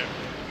retrieval there.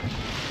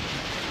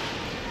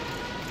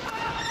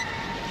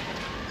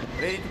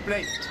 Ready to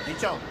play.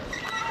 Nitchaon.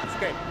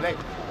 Okay, play.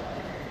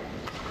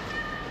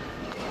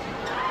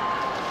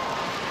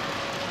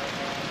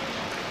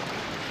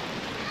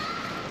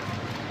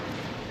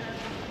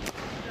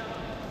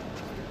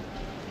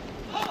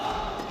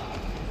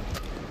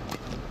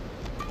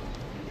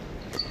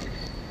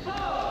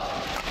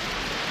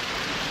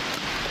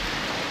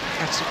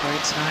 That's a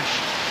great smash.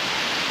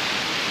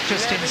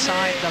 Just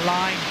inside the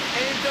line.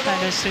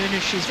 And as soon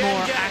as she's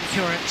more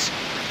accurate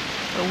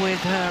with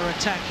her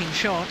attacking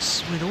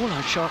shots, with all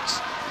her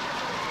shots,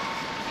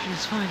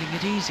 she's finding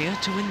it easier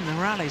to win the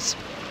rallies.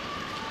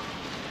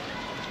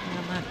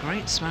 And that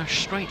great smash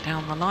straight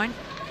down the line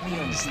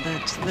means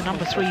that the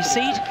number 3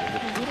 seed,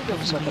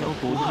 Nozomi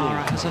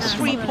OKUHARA, has a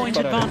 3-point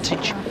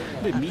advantage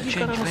at the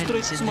change of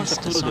ends in this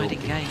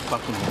deciding game.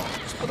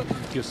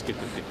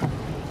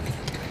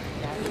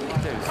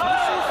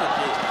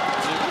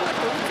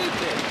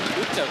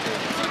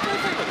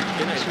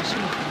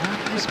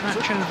 This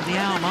match over the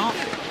hour mark.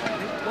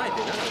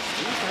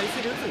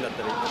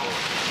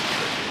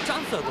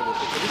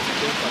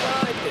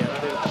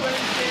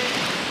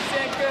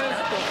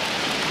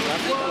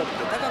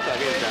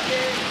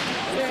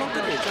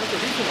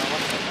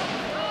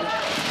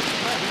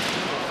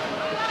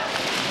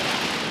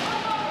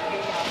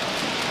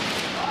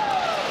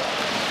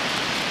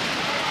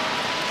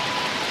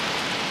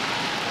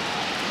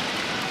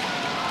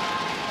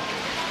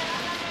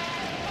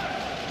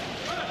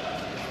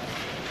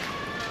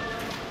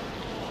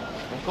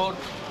 Court.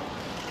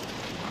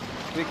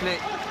 Quickly.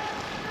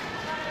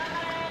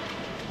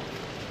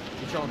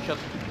 Nitchaon, shut.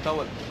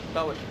 Towel.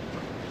 Towel.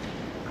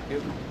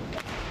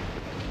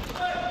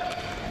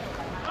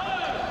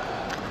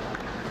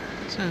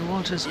 So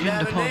what has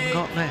Jindapol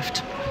got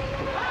left?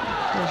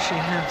 Does she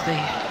have the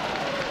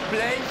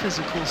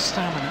physical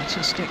stamina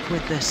to stick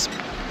with this?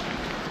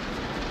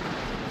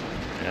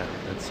 Yeah,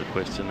 that's the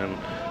question. And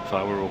if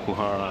I were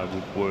Okuhara, I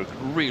would work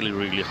really,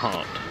 really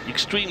hard,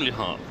 extremely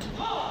hard.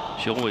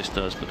 She always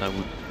does, but I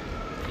would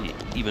be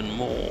even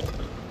more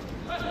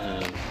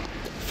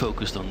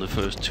focused on the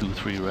first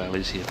 2-3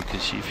 rallies here,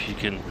 because if she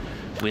can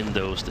win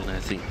those, then I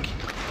think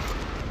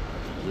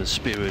the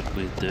spirit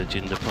with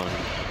Jindapol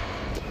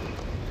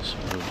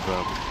sort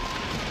of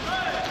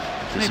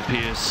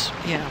disappears.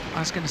 Maybe, yeah, I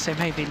was going to say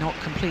maybe not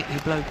completely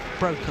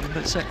broken,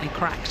 but certainly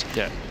cracked.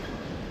 Yeah.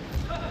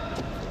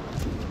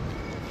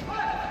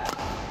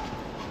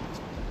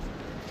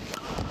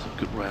 It's a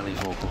good rally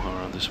for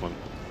Okuhara on this one.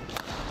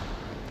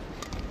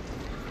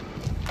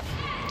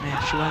 Yeah,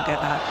 she won't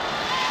get that.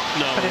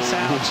 No. But it's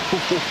out.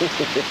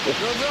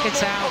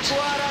 It's out.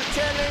 Okuhara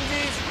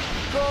challenges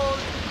goal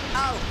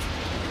out.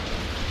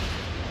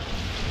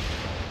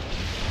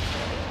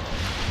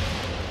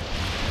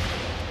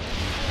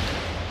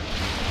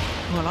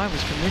 Well, I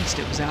was convinced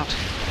it was out.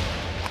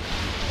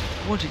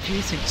 What did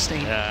you think,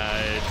 Steen?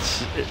 I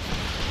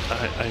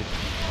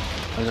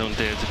don't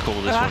dare to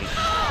call this one.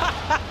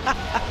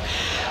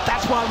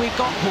 That's why we've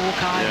got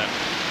Hawkeye. Yeah.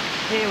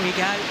 Here we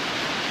go.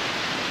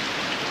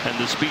 And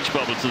the speech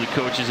bubble to the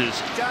coaches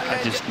is, I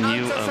just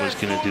knew I was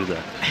going to do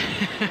that.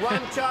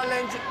 One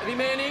challenge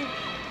remaining.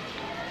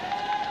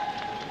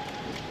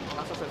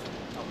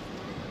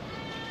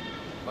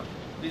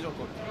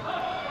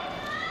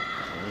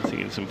 I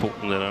think it's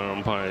important that our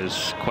umpire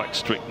is quite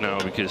strict now,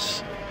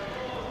 because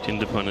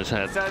Jindapol has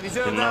had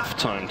enough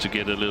time to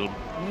get a little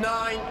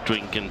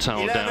drink and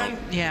towel down.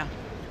 Yeah.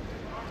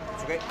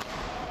 It's okay.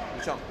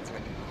 Nitchaon. It's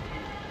okay.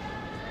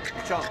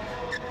 Nitchaon.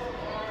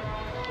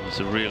 It was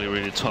a really,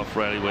 really tough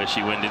rally where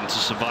she went into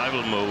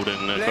survival mode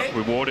and got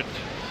rewarded.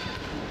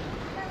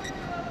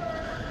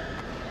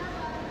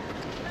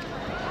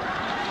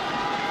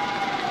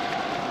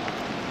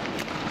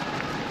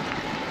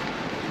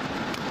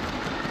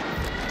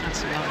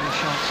 That's a lovely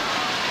shot.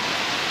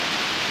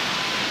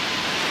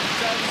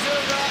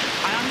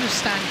 I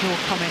understand your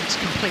comments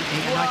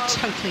completely, and I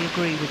totally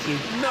agree with you,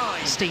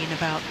 Steen,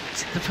 about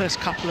the first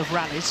couple of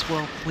rallies.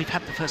 Well, we've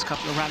had the first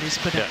couple of rallies,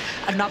 but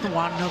another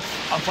one of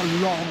a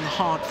long,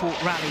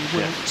 hard-fought rally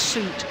will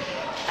suit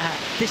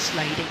this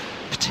lady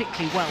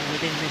particularly well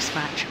within this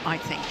match, I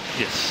think.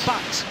 Yes.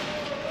 But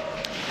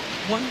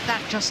won't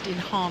that just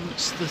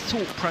enhance the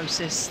thought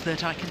process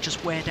that I can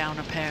just wear down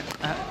a pair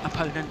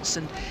opponents?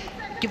 And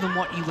given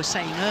what you were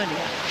saying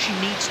earlier, she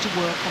needs to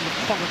work on the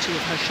quality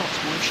of her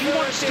shots more. If she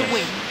wants to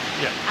win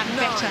and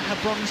better her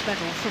bronze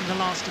medal from the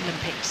last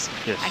Olympics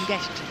and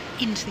get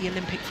into the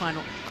Olympic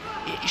final,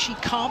 she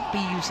can't be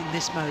using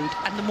this mode.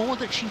 And the more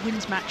that she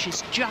wins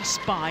matches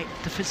just by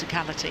the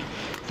physicality,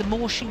 the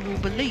more she will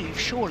believe,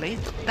 surely,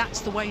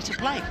 that's the way to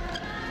play.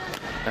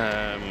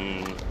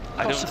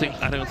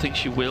 I don't think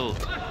she will,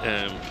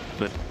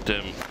 but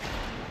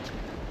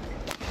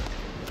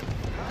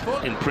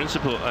in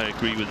principle, I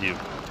agree with you.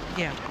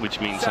 Yeah. Which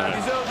means I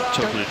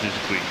totally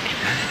disagree.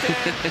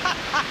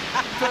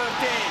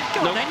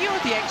 Go on, then, you're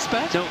the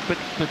expert. No, but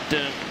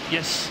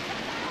yes,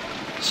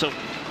 So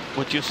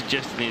what you're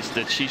suggesting is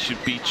that she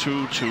should be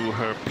true to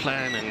her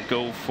plan and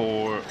go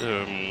for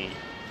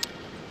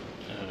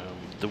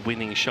the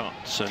winning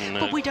shots. And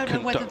but we don't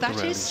know whether that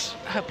rallies. is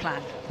her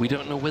plan. We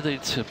don't know whether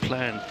it's her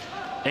plan.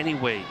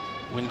 Anyway,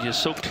 when you're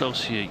so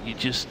close here, you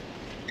just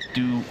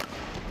do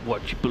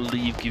what you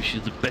believe gives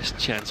you the best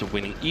chance of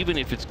winning, even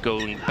if it's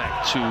going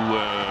back to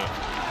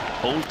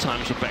old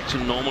times or back to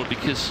normal,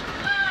 because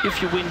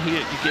if you win here,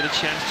 you get a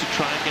chance to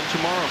try again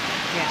tomorrow.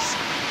 Yes.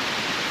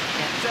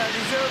 Yeah.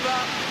 Service over.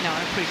 No,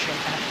 I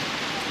appreciate that.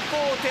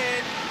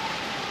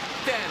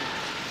 14-10.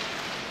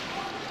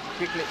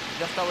 Quickly,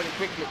 just towel it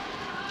quickly.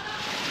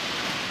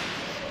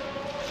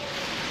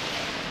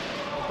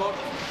 Of course.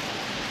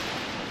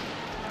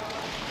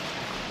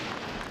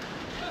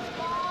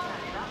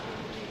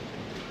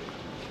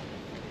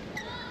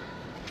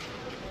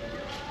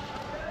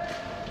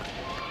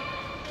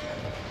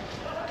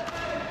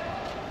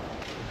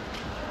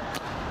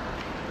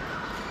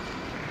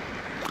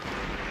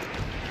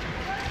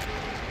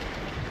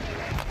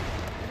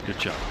 Good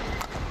job.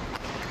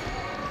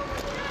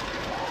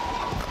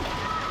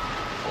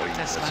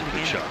 That's a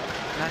good shot.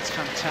 That's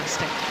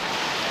fantastic.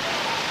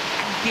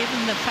 And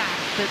given the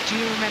fact that, do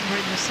you remember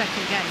in the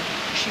second game,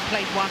 she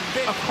played one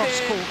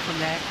across court from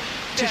there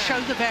to show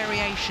the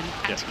variation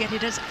and to get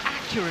it as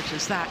accurate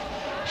as that.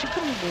 She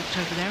couldn't have walked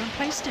over there and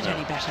placed it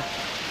any better.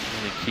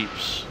 And it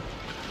keeps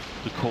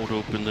the court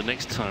open the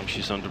next time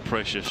she's under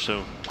pressure.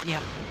 So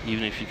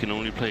even if you can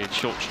only play it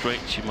short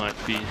straight, she might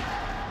be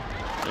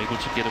able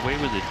to get away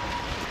with it.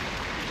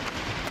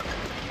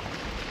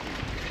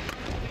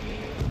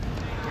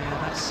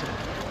 That's a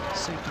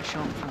super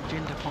shot from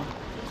Jindapol.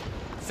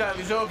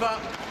 Service over.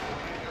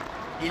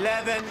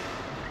 11-15.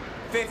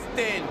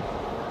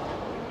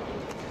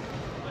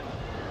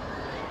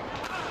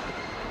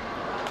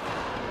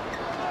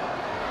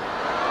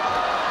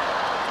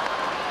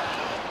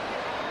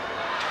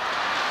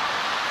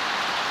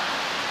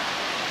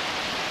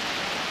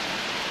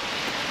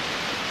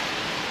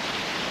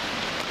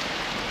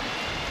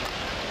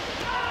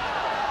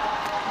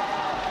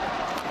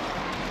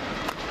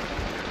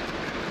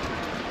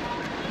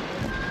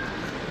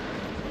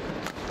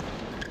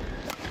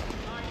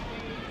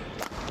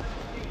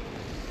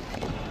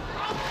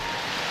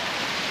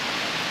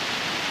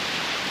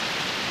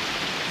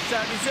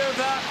 Service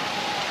over.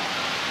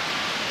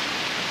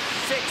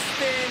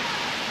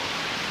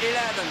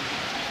 16-11.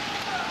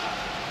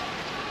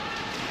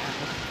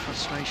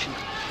 Frustration.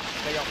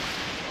 There you go.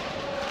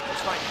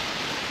 It's fine.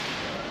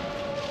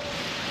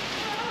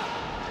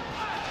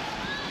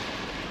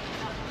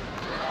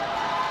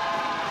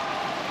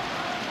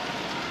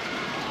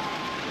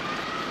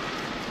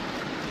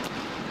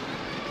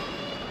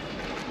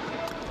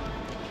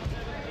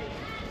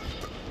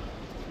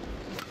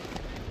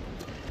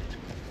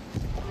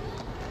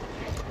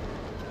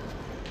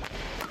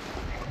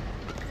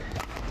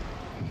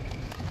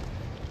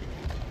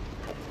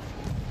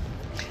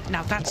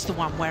 Now that's the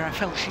one where I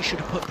felt she should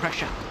have put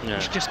pressure.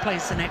 She just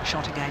plays the next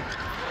shot again.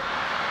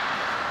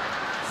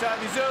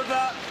 Service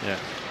over.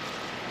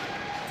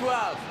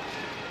 12.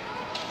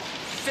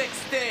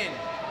 16.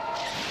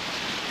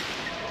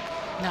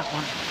 That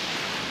one.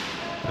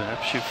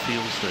 Perhaps she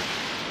feels that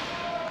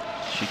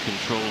she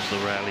controls the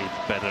rally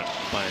better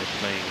by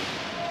playing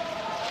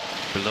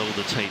below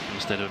the tape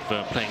instead of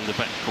playing the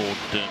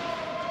backcourt,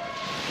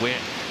 where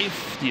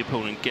if the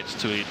opponent gets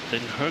to it,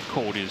 then her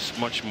court is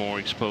much more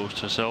exposed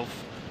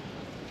herself.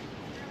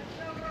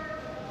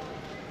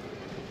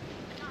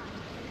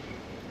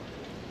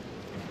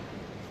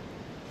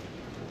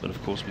 But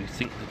of course, we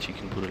think that she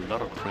can put a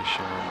lot of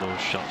pressure on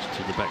those shots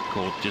to the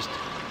backcourt. Just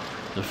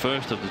the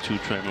first of the two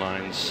trend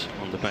lines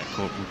on the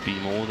backcourt would be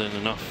more than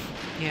enough.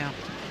 Yeah.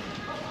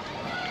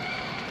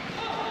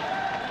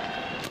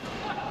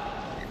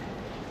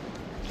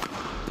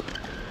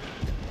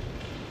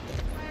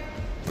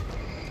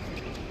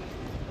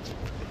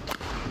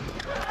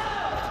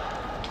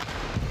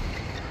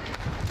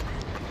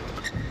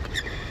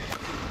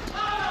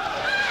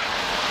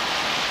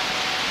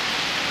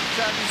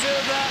 Service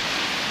over.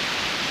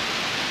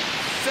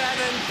 17-12.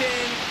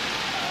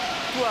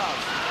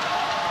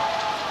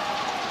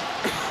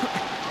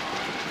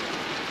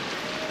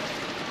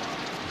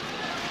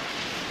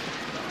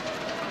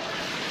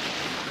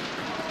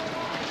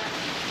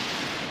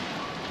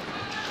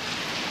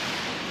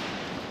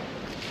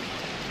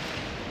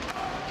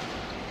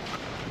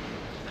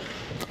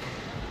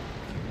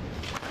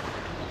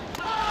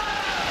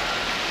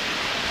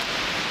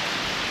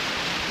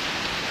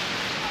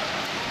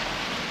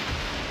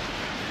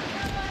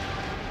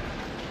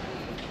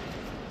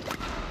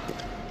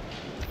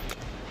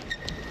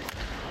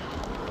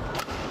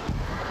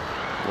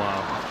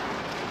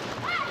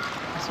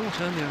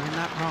 Earlier in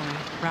that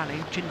rally,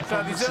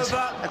 Jindapol was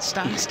at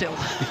standstill.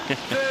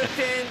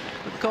 13.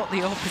 But got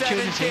the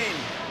opportunity 17.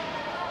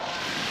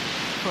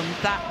 from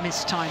that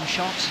mistimed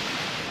shot.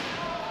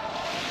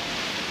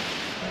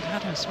 And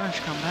had her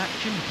smash come back,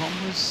 Jindapol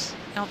was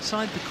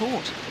outside the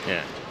court.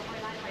 Yeah.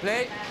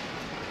 Play.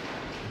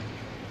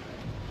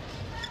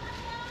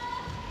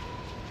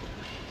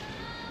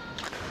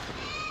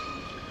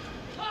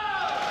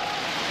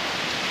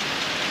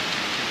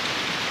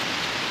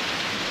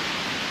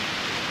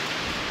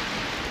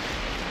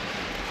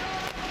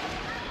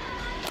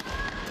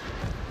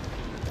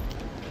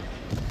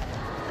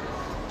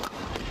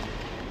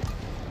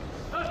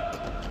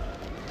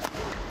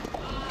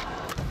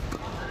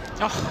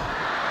 Oh.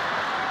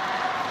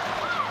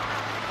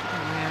 The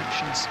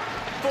reactions.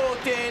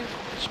 14,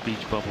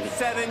 Speech bubble.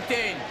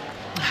 17.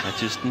 I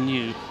just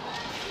knew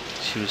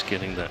she was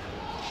getting that.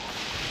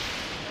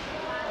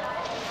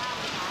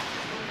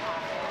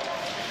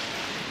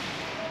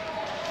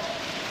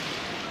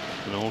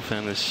 In all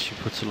fairness, she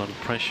puts a lot of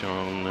pressure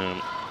on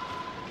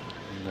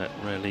that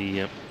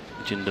rally.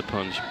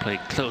 Jindapol, she played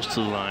close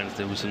to the lines.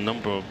 There was a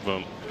number of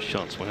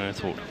shots where I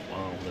thought,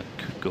 wow, that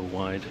could go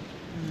wide.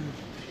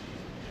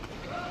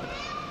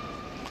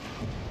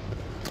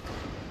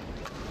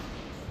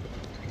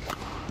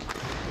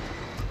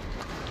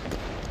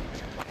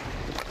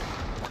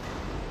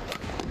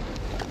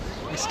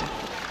 Missed it.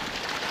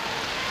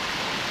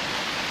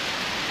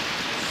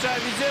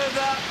 Service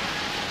over.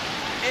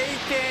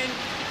 18,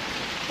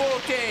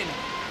 14.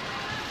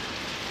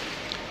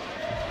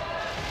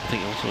 I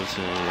think also it's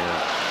a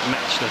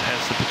match that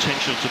has the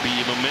potential to be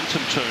a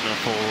momentum turner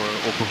for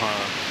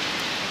Okuhara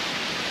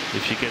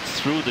if she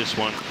gets through this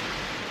one.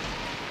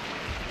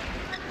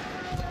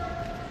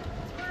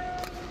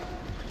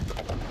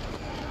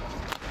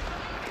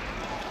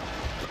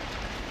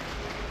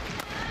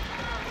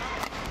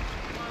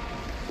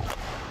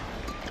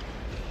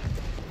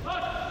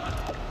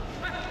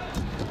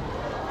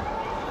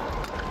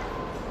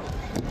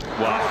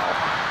 Wow.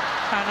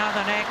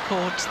 Another net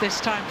court, this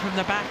time from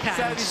the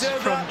backhand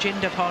from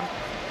Jindapol.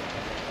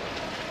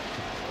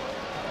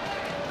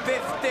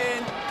 15,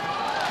 18.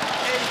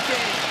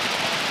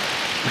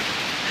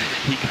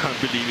 He can't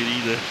believe it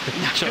either.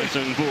 Choi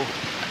Sung-woo.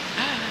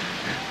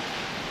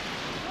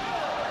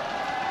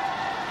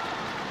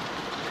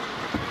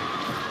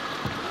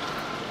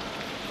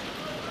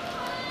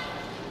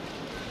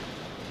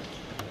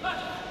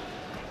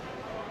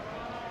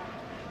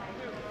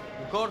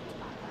 Court.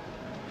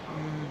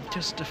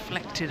 Just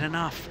deflected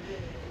enough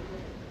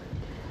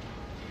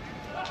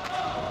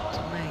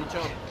to make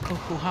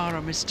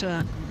Okuhara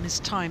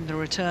mistime the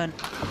return.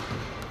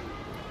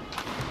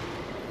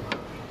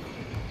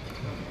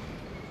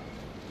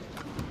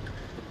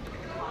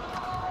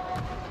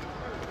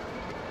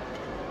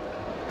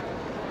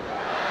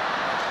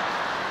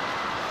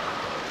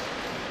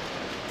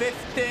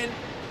 Fifteen,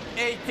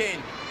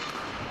 18.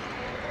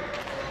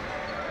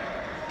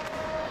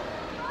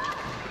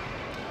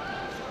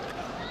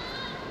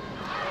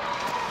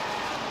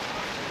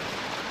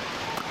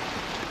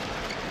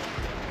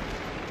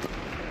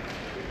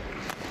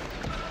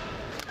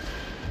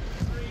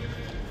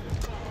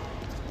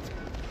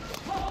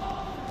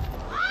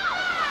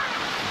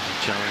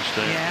 Challenge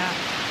there. Yeah.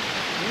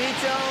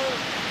 Nitchaon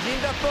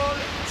JINDAPOL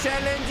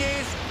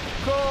challenges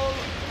call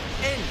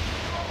in.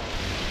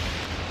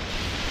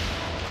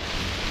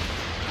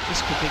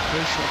 This could be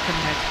crucial,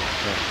 couldn't it?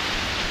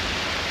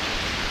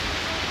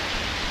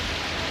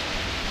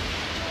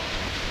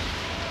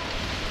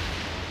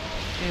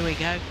 Here we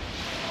go.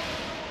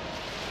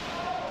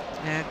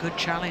 Yeah, good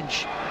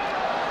challenge.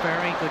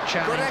 Very good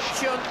challenge.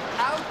 Correction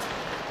out.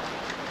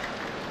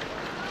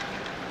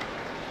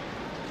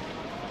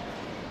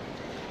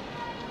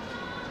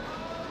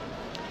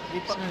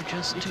 So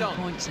just 2 Nitchaon,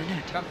 points in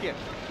it. come here.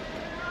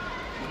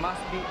 You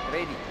must be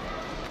ready.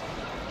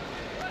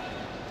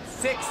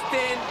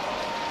 16,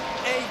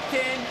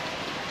 18.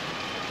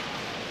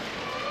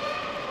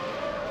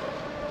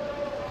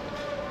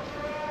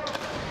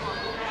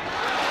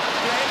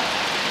 Play.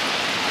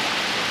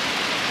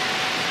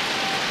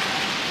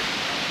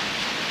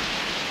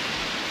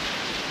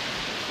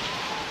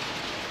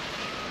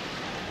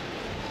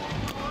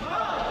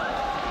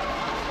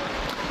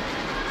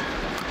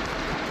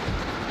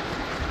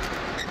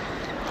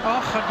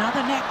 Oh,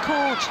 another net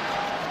court.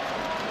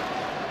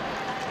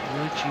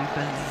 Would you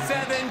believe it?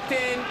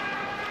 17,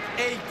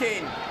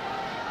 18.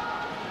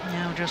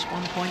 Now just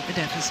 1 point the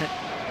deficit.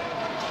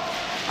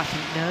 I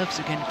think nerves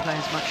are going to play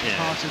as much a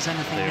part as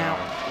anything they now. are.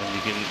 And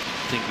you can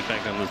think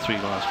back on the 3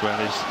 last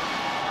rallies.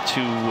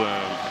 2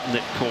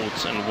 net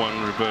courts and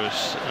 1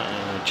 reverse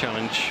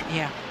challenge.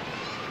 Yeah.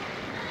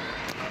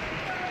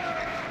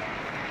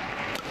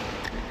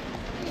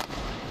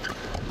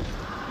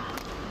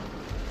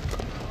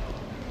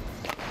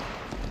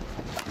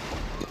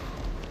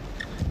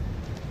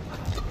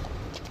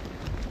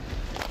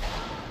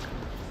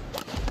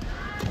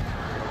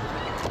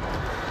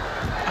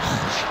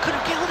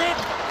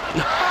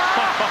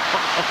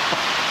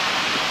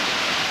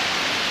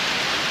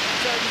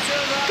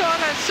 Got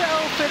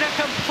herself in a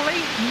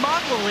complete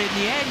muddle in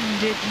the end,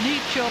 did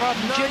Nitchaon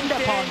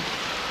Jindapol.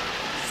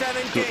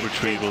 Good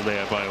retrieval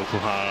there by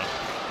Okuhara.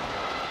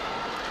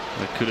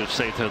 That could have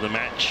saved her the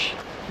match,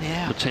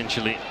 Yeah.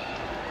 potentially.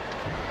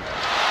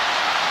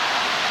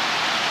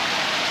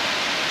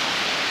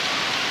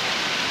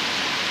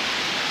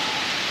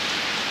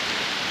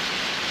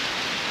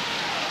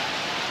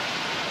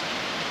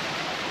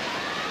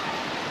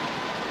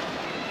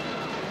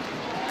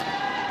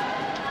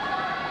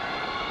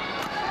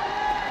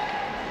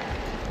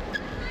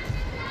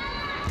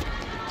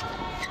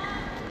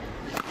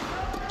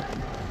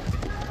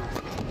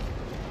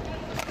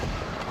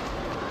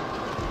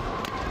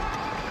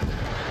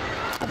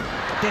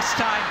 This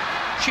time,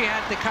 She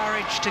had the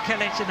courage to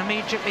kill it and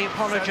immediately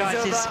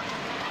apologises.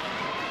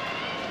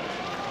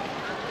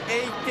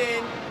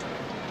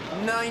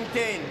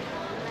 18-19.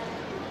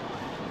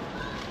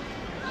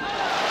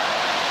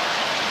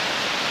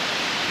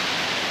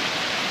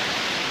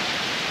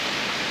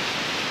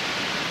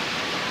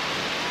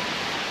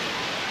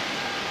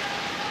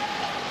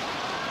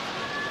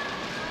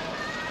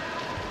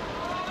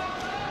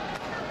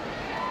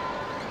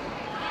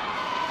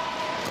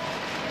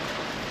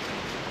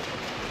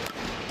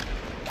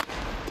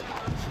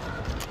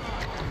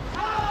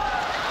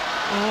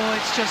 Oh,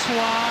 it's just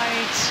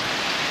wide.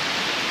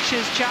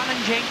 She's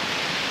challenging.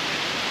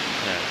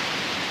 Yeah.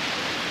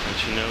 And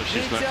she knows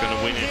she's not going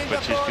to win it,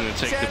 but she's going to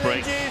take the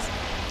break.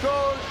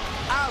 Goal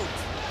out.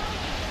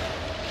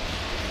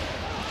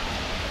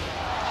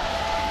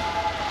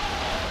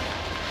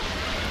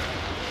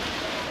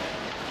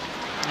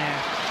 Yeah,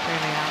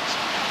 really out.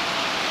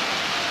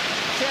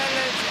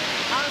 Challenge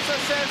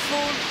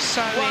unsuccessful.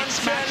 So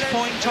it's match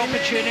point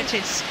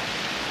opportunities.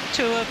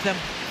 2 of them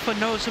for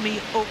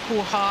Nozomi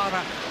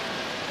Okuhara.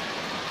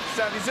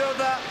 Service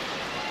over.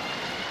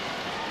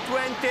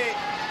 20.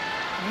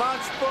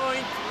 Match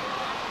point.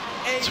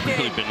 18. It's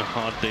really been a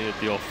hard day at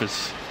the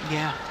office.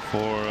 Yeah.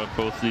 For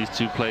both these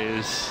 2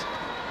 players.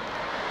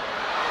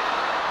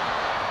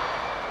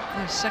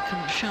 A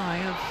second shy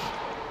of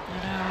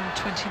an hour and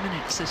 20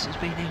 minutes this has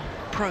been in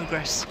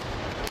progress.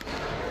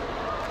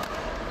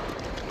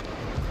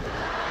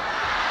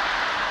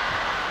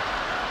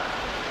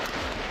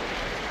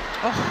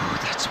 Oh,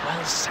 that's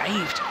well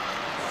saved.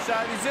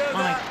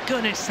 My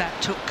goodness,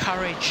 that took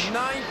courage.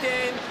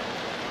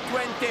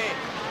 19-20.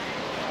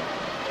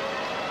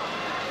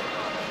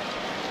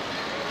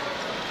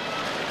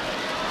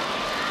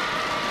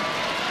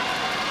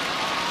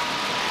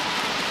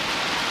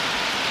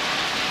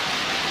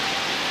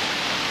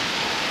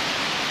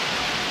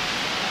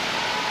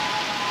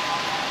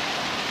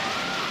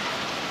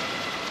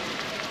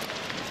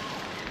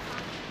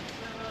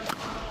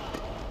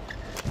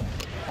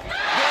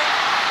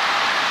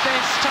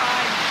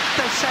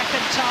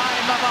 Second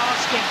time of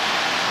asking,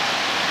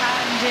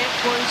 and it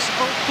was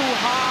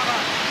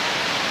Okuhara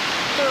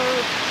who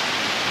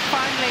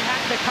finally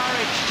had the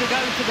courage to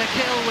go for the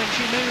kill when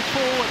she moved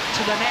forward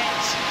to the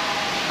net,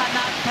 and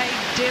that paid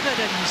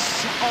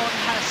dividends on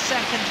her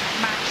second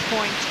match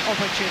point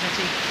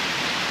opportunity.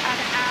 An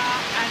hour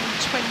and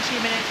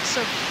 20 minutes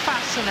of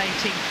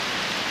fascinating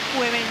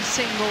women's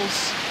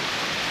singles,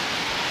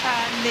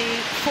 and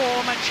the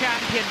former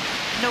champion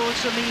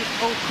Nozomi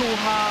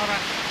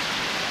Okuhara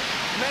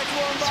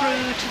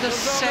through to the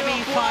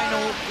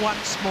semi-final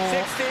once more.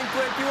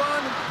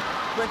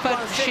 16-21.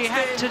 But she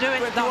had to do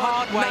it the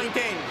hard way.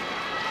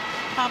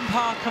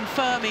 Umpire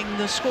confirming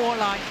the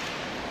scoreline.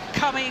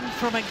 Coming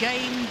from a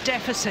game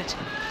deficit,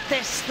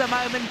 this the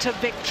moment of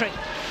victory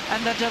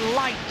and the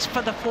delight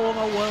for the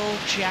former world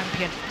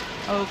champion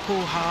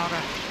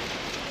Okuhara.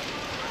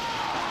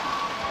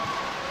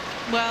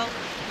 Well,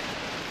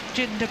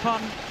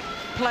 Jindapol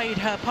played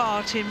her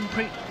part in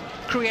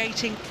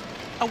creating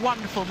a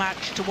wonderful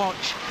match to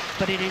watch,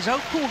 but it is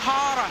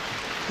Okuhara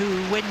who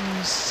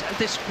wins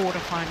this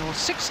quarterfinal.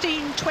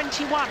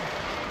 16-21,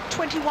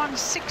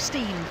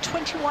 21-16,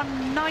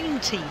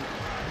 21-19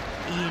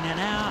 in an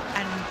hour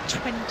and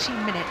 20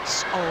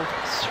 minutes of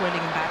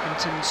thrilling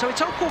badminton. So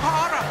it's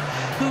Okuhara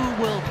who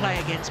will play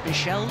against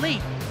Michelle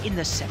Lee in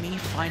the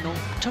semi-final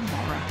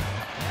tomorrow.